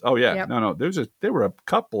nonsense. Oh yeah, yep. No. There were a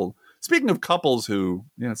couple. Speaking of couples who,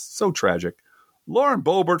 it's so tragic. Lauren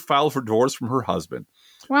Boebert filed for divorce from her husband.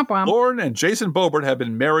 Womp womp. Lauren and Jason Boebert have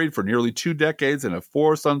been married for nearly 2 decades and have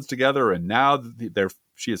 4 sons together, and now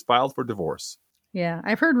she has filed for divorce. Yeah,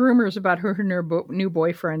 I've heard rumors about who her new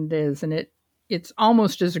boyfriend is, and it's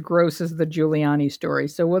almost as gross as the Giuliani story.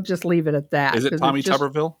 So we'll just leave it at that. Is it Tommy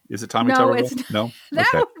Tuberville? Is it Tommy Tuberville? No? That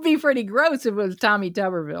would be pretty gross if it was Tommy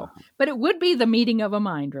Tuberville. But it would be the meeting of a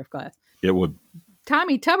mind, Driftglass. It would.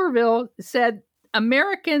 Tommy Tuberville said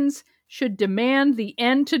Americans should demand the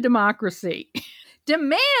end to democracy.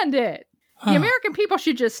 Demand it. The American people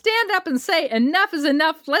should just stand up and say, enough is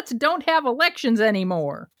enough. Let's don't have elections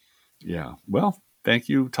anymore. Yeah. Well, thank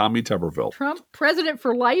you, Tommy Tuberville. Trump, president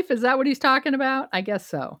for life? Is that what he's talking about? I guess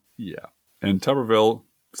so. Yeah. And Tuberville,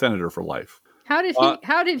 senator for life. How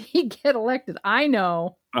did he get elected? I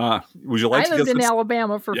know. Would you like I lived in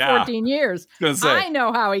Alabama for 14 years. I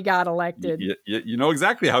know how he got elected. You know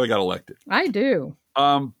exactly how he got elected. I do.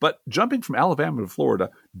 But jumping from Alabama to Florida,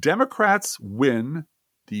 Democrats win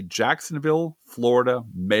the Jacksonville, Florida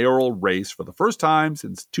mayoral race for the first time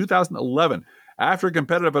since 2011. After a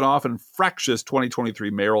competitive and often fractious 2023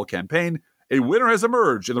 mayoral campaign, a winner has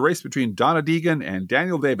emerged in the race between Donna Deegan and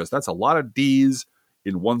Daniel Davis. That's a lot of D's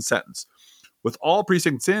in one sentence. With all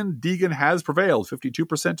precincts in, Deegan has prevailed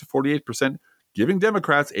 52% to 48%, giving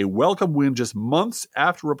Democrats a welcome win just months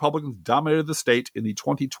after Republicans dominated the state in the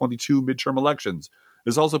 2022 midterm elections.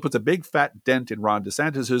 This also puts a big fat dent in Ron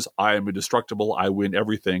DeSantis' "I am indestructible, I win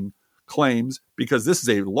everything" claims, because this is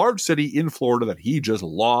a large city in Florida that he just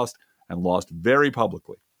lost, and lost very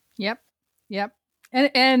publicly. Yep.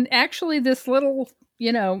 And actually this little,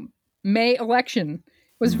 May election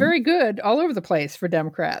was very good all over the place for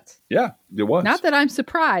Democrats. Yeah, it was. Not that I'm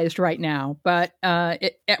surprised right now, but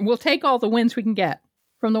we'll take all the wins we can get.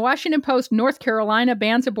 From the Washington Post, North Carolina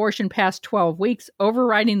bans abortion past 12 weeks,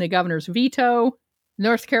 overriding the governor's veto.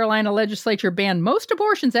 North Carolina legislature banned most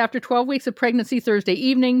abortions after 12 weeks of pregnancy Thursday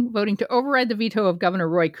evening, voting to override the veto of Governor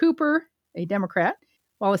Roy Cooper, a Democrat,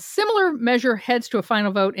 while a similar measure heads to a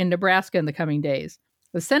final vote in Nebraska in the coming days.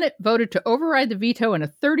 The Senate voted to override the veto in a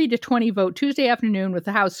 30-20 vote Tuesday afternoon, with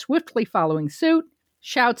the House swiftly following suit.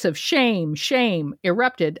 Shouts of shame, shame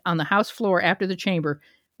erupted on the House floor after the chamber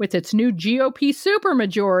with its new GOP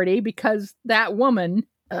supermajority, because that woman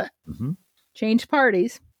changed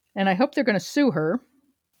parties. And I hope they're going to sue her.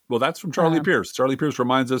 Well, that's from Charlie Pierce. Charlie Pierce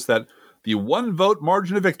reminds us that the 1-vote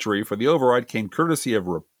margin of victory for the override came courtesy of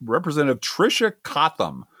Representative Tricia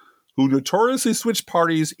Cotham, who notoriously switched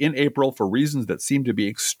parties in April for reasons that seem to be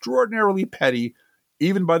extraordinarily petty,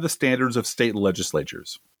 even by the standards of state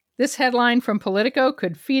legislatures. This headline from Politico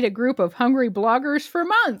could feed a group of hungry bloggers for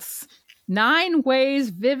months. 9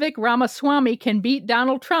 ways Vivek Ramaswamy can beat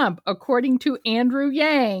Donald Trump, according to Andrew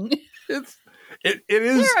Yang. It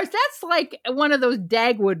is. That's like one of those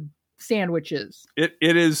Dagwood sandwiches. It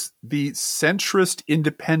is the centrist,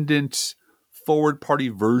 independent, forward party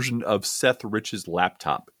version of Seth Rich's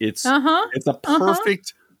laptop. It's a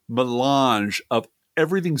perfect melange of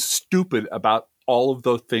everything stupid about all of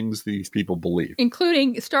the things these people believe.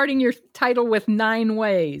 Including starting your title with 9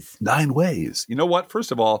 ways. 9 ways. You know what?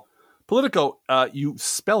 First of all, Politico, you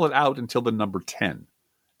spell it out until the number 10.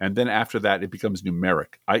 And then after that, it becomes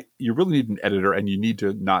numeric. You really need an editor, and you need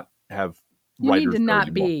to not have writers. You need to not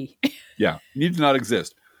anymore. be. Yeah, you need to not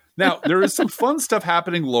exist. Now, there is some fun stuff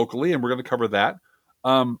happening locally, and we're going to cover that.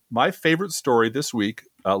 My favorite story this week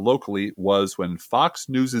locally was when Fox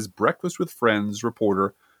News' Breakfast with Friends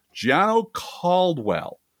reporter Gianno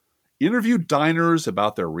Caldwell interviewed diners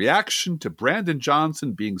about their reaction to Brandon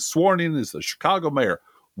Johnson being sworn in as the Chicago mayor.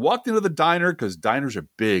 Walked into the diner, because diners are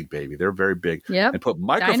big, baby. They're very big. Yep. And put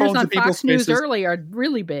microphones in people's Fox News faces. early are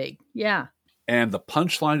really big. Yeah. And the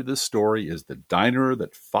punchline of this story is the diner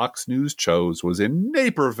that Fox News chose was in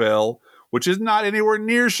Naperville, which is not anywhere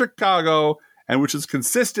near Chicago, and which is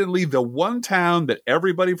consistently the one town that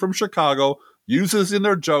everybody from Chicago uses in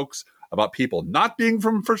their jokes about people not being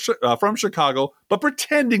from Chicago, but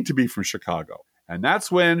pretending to be from Chicago. And that's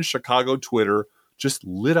when Chicago Twitter just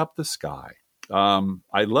lit up the sky.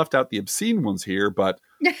 I left out the obscene ones here, but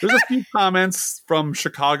there's a few comments from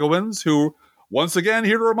Chicagoans who, once again,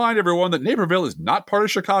 here to remind everyone that Naperville is not part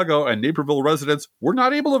of Chicago, and Naperville residents were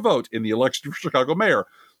not able to vote in the election for Chicago mayor.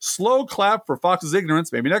 Slow clap for Fox's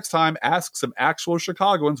ignorance. Maybe next time, ask some actual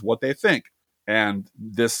Chicagoans what they think. And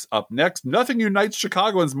this up next, nothing unites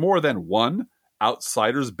Chicagoans more than 1,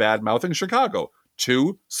 outsiders bad-mouthing Chicago,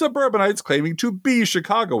 2, suburbanites claiming to be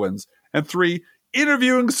Chicagoans, and 3,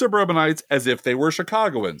 interviewing suburbanites as if they were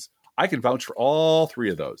Chicagoans. I can vouch for all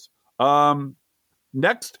 3 of those.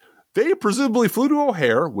 Next, they presumably flew to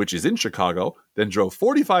O'Hare, which is in Chicago, then drove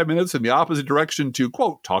 45 minutes in the opposite direction to,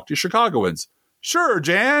 quote, talk to Chicagoans. Sure,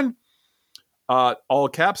 Jan. All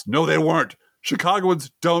caps, no, they weren't.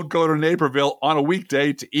 Chicagoans don't go to Naperville on a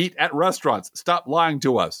weekday to eat at restaurants. Stop lying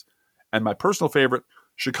to us. And my personal favorite,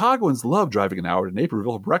 Chicagoans love driving an hour to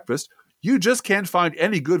Naperville for breakfast. You just can't find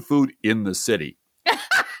any good food in the city.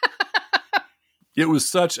 It was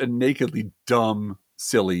such a nakedly dumb,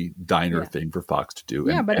 silly diner thing for Fox to do.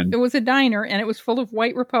 Yeah, but it was a diner, and it was full of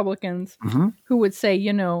white Republicans who would say,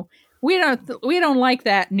 we don't like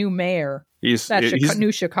that new mayor.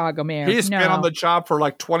 New Chicago mayor. He's been on the job for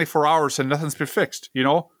like 24 hours and nothing's been fixed,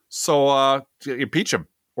 So impeach him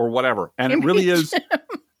or whatever. And it really is.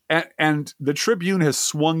 And the Tribune has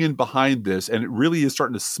swung in behind this, and it really is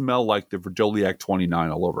starting to smell like the Verdoliak 29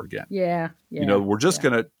 all over again. Yeah. We're just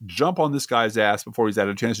going to jump on this guy's ass before he's had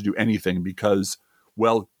a chance to do anything because,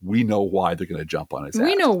 well, we know why they're going to jump on his ass.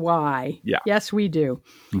 We know why. Yeah. Yes, we do.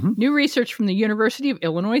 New research from the University of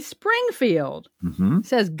Illinois Springfield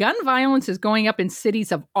says gun violence is going up in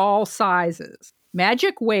cities of all sizes.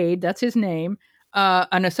 Magic Wade, that's his name,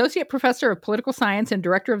 an associate professor of political science and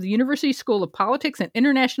director of the University School of Politics and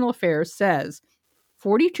International Affairs, says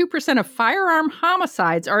 42% of firearm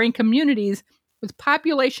homicides are in communities with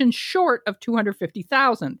populations short of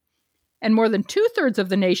 250,000. And more than 2/3 of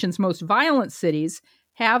the nation's most violent cities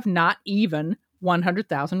have not even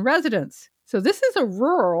 100,000 residents. So this is a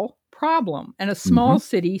rural problem and a small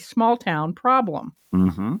city, small town problem.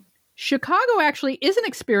 Chicago actually isn't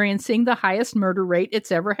experiencing the highest murder rate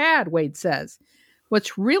it's ever had, Wade says.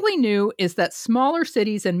 What's really new is that smaller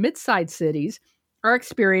cities and mid-sized cities are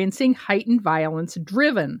experiencing heightened violence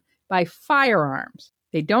driven by firearms.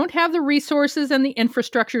 They don't have the resources and the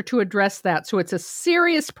infrastructure to address that, so it's a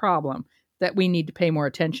serious problem that we need to pay more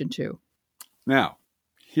attention to. Now,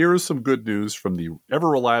 here is some good news from the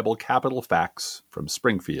ever-reliable Capital Facts from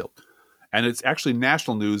Springfield. And it's actually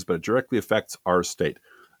national news, but it directly affects our state.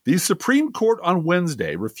 The Supreme Court on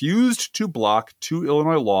Wednesday refused to block 2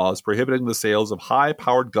 Illinois laws prohibiting the sales of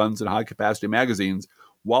high-powered guns and high-capacity magazines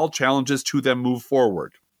while challenges to them move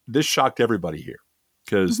forward. This shocked everybody here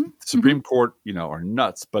because the Supreme Court, are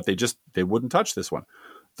nuts, but they wouldn't touch this one.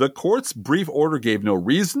 The court's brief order gave no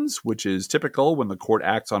reasons, which is typical when the court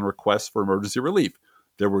acts on requests for emergency relief.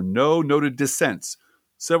 There were no noted dissents.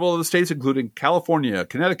 Several of the states, including California,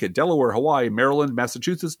 Connecticut, Delaware, Hawaii, Maryland,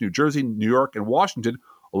 Massachusetts, New Jersey, New York, and Washington,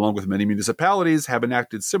 along with many municipalities, have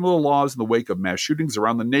enacted similar laws in the wake of mass shootings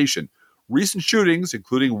around the nation. Recent shootings,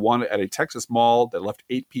 including one at a Texas mall that left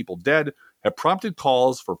 8 people dead, have prompted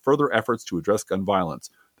calls for further efforts to address gun violence.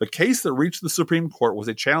 The case that reached the Supreme Court was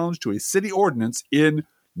a challenge to a city ordinance in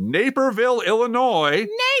Naperville, Illinois.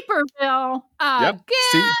 Naperville again. Yep.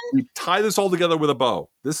 See, we tie this all together with a bow.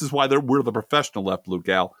 This is why we're the professional left, Blue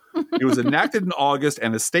Gal. It was enacted in August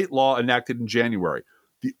and a state law enacted in January.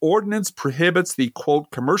 The ordinance prohibits the, quote,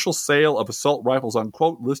 commercial sale of assault rifles,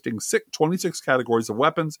 unquote, listing 26 categories of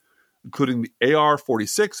weapons, including the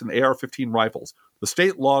AR-46 and AR-15 rifles. The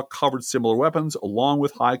state law covered similar weapons along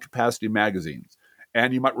with high-capacity magazines.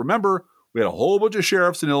 And you might remember, we had a whole bunch of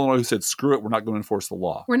sheriffs in Illinois who said, screw it, we're not going to enforce the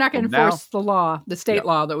law. We're not going to enforce the law, the state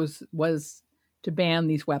law that was to ban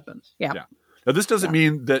these weapons. Yeah. Now, this doesn't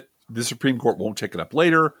mean that the Supreme Court won't take it up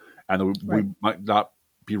later, and we might not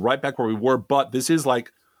be right back where we were, but this is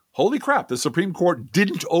like, holy crap, the Supreme Court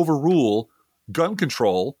didn't overrule gun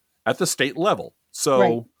control at the state level.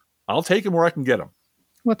 So I'll take them where I can get them.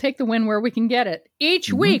 We'll take the win where we can get it.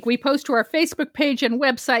 Each week, we post to our Facebook page and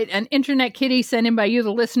website an Internet Kitty sent in by you,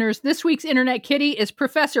 the listeners. This week's Internet Kitty is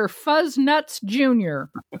Professor Fuzznuts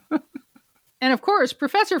Jr. And of course,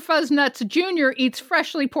 Professor Fuzznuts Jr. eats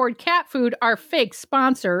freshly poured cat food, our fake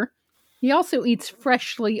sponsor. He also eats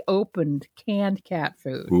freshly opened canned cat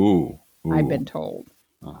food. Ooh. I've been told.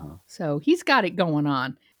 So he's got it going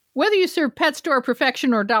on. Whether you serve pet store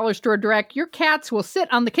perfection or dollar store direct, your cats will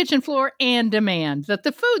sit on the kitchen floor and demand that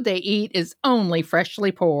the food they eat is only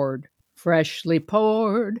freshly poured. Freshly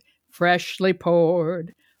poured, freshly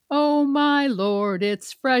poured. Oh my Lord,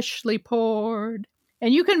 it's freshly poured.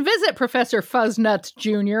 And you can visit Professor Fuzznuts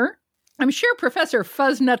Jr. I'm sure Professor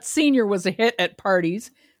Fuzznuts Sr. was a hit at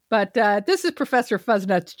parties, but this is Professor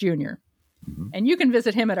Fuzznuts Jr. And you can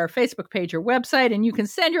visit him at our Facebook page or website, and you can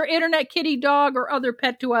send your Internet Kitty, dog, or other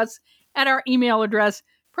pet to us at our email address,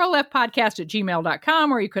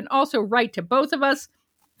 proleftpodcast@gmail.com, or you can also write to both of us.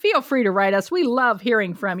 Feel free to write us. We love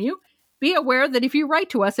hearing from you. Be aware that if you write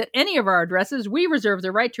to us at any of our addresses, we reserve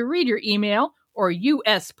the right to read your email or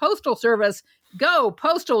U.S. Postal Service. Go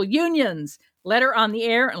Postal Unions! Letter on the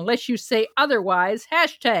air unless you say otherwise.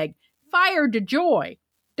 Hashtag #FireDeJoy.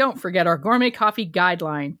 Don't forget our gourmet coffee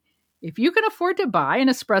guideline. If you can afford to buy an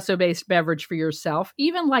espresso-based beverage for yourself,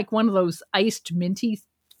 even like one of those iced minty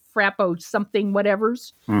frappo something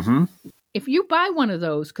whatevers, if you buy one of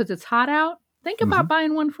those because it's hot out, think about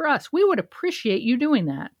buying one for us. We would appreciate you doing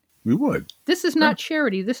that. We would. This is not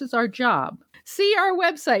charity. This is our job. See our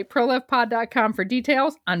website, proleftpod.com, for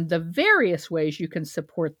details on the various ways you can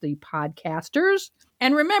support the podcasters.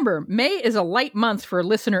 And remember, May is a light month for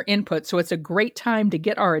listener input, so it's a great time to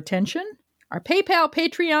get our attention. Our PayPal,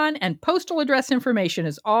 Patreon, and postal address information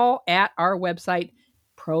is all at our website,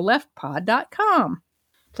 proleftpod.com.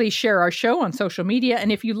 Please share our show on social media,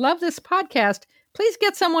 and if you love this podcast, please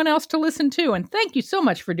get someone else to listen to, and thank you so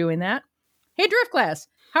much for doing that. Hey, Driftglass,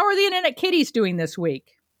 how are the Internet Kitties doing this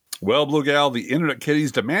week? Well, Blue Gal, the Internet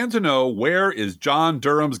Kitties demand to know, where is John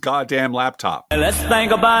Durham's goddamn laptop? Let's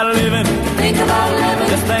think about living. Think about living.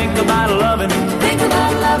 Let's think about loving. Think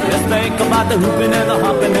about loving. Let's think about the hooping and the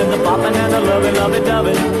hopping and the popping and the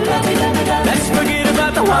lovey-dovey. Let's forget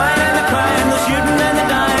about the wine and the crying, the shooting and the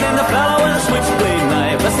dying, and the fellow with the switchblade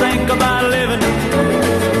knife. Let's think about living.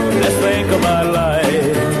 Let's think about life.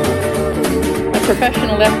 The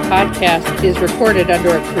Professional Left podcast is recorded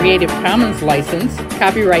under a Creative Commons license.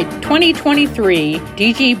 Copyright 2023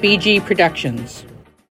 DGBG Productions.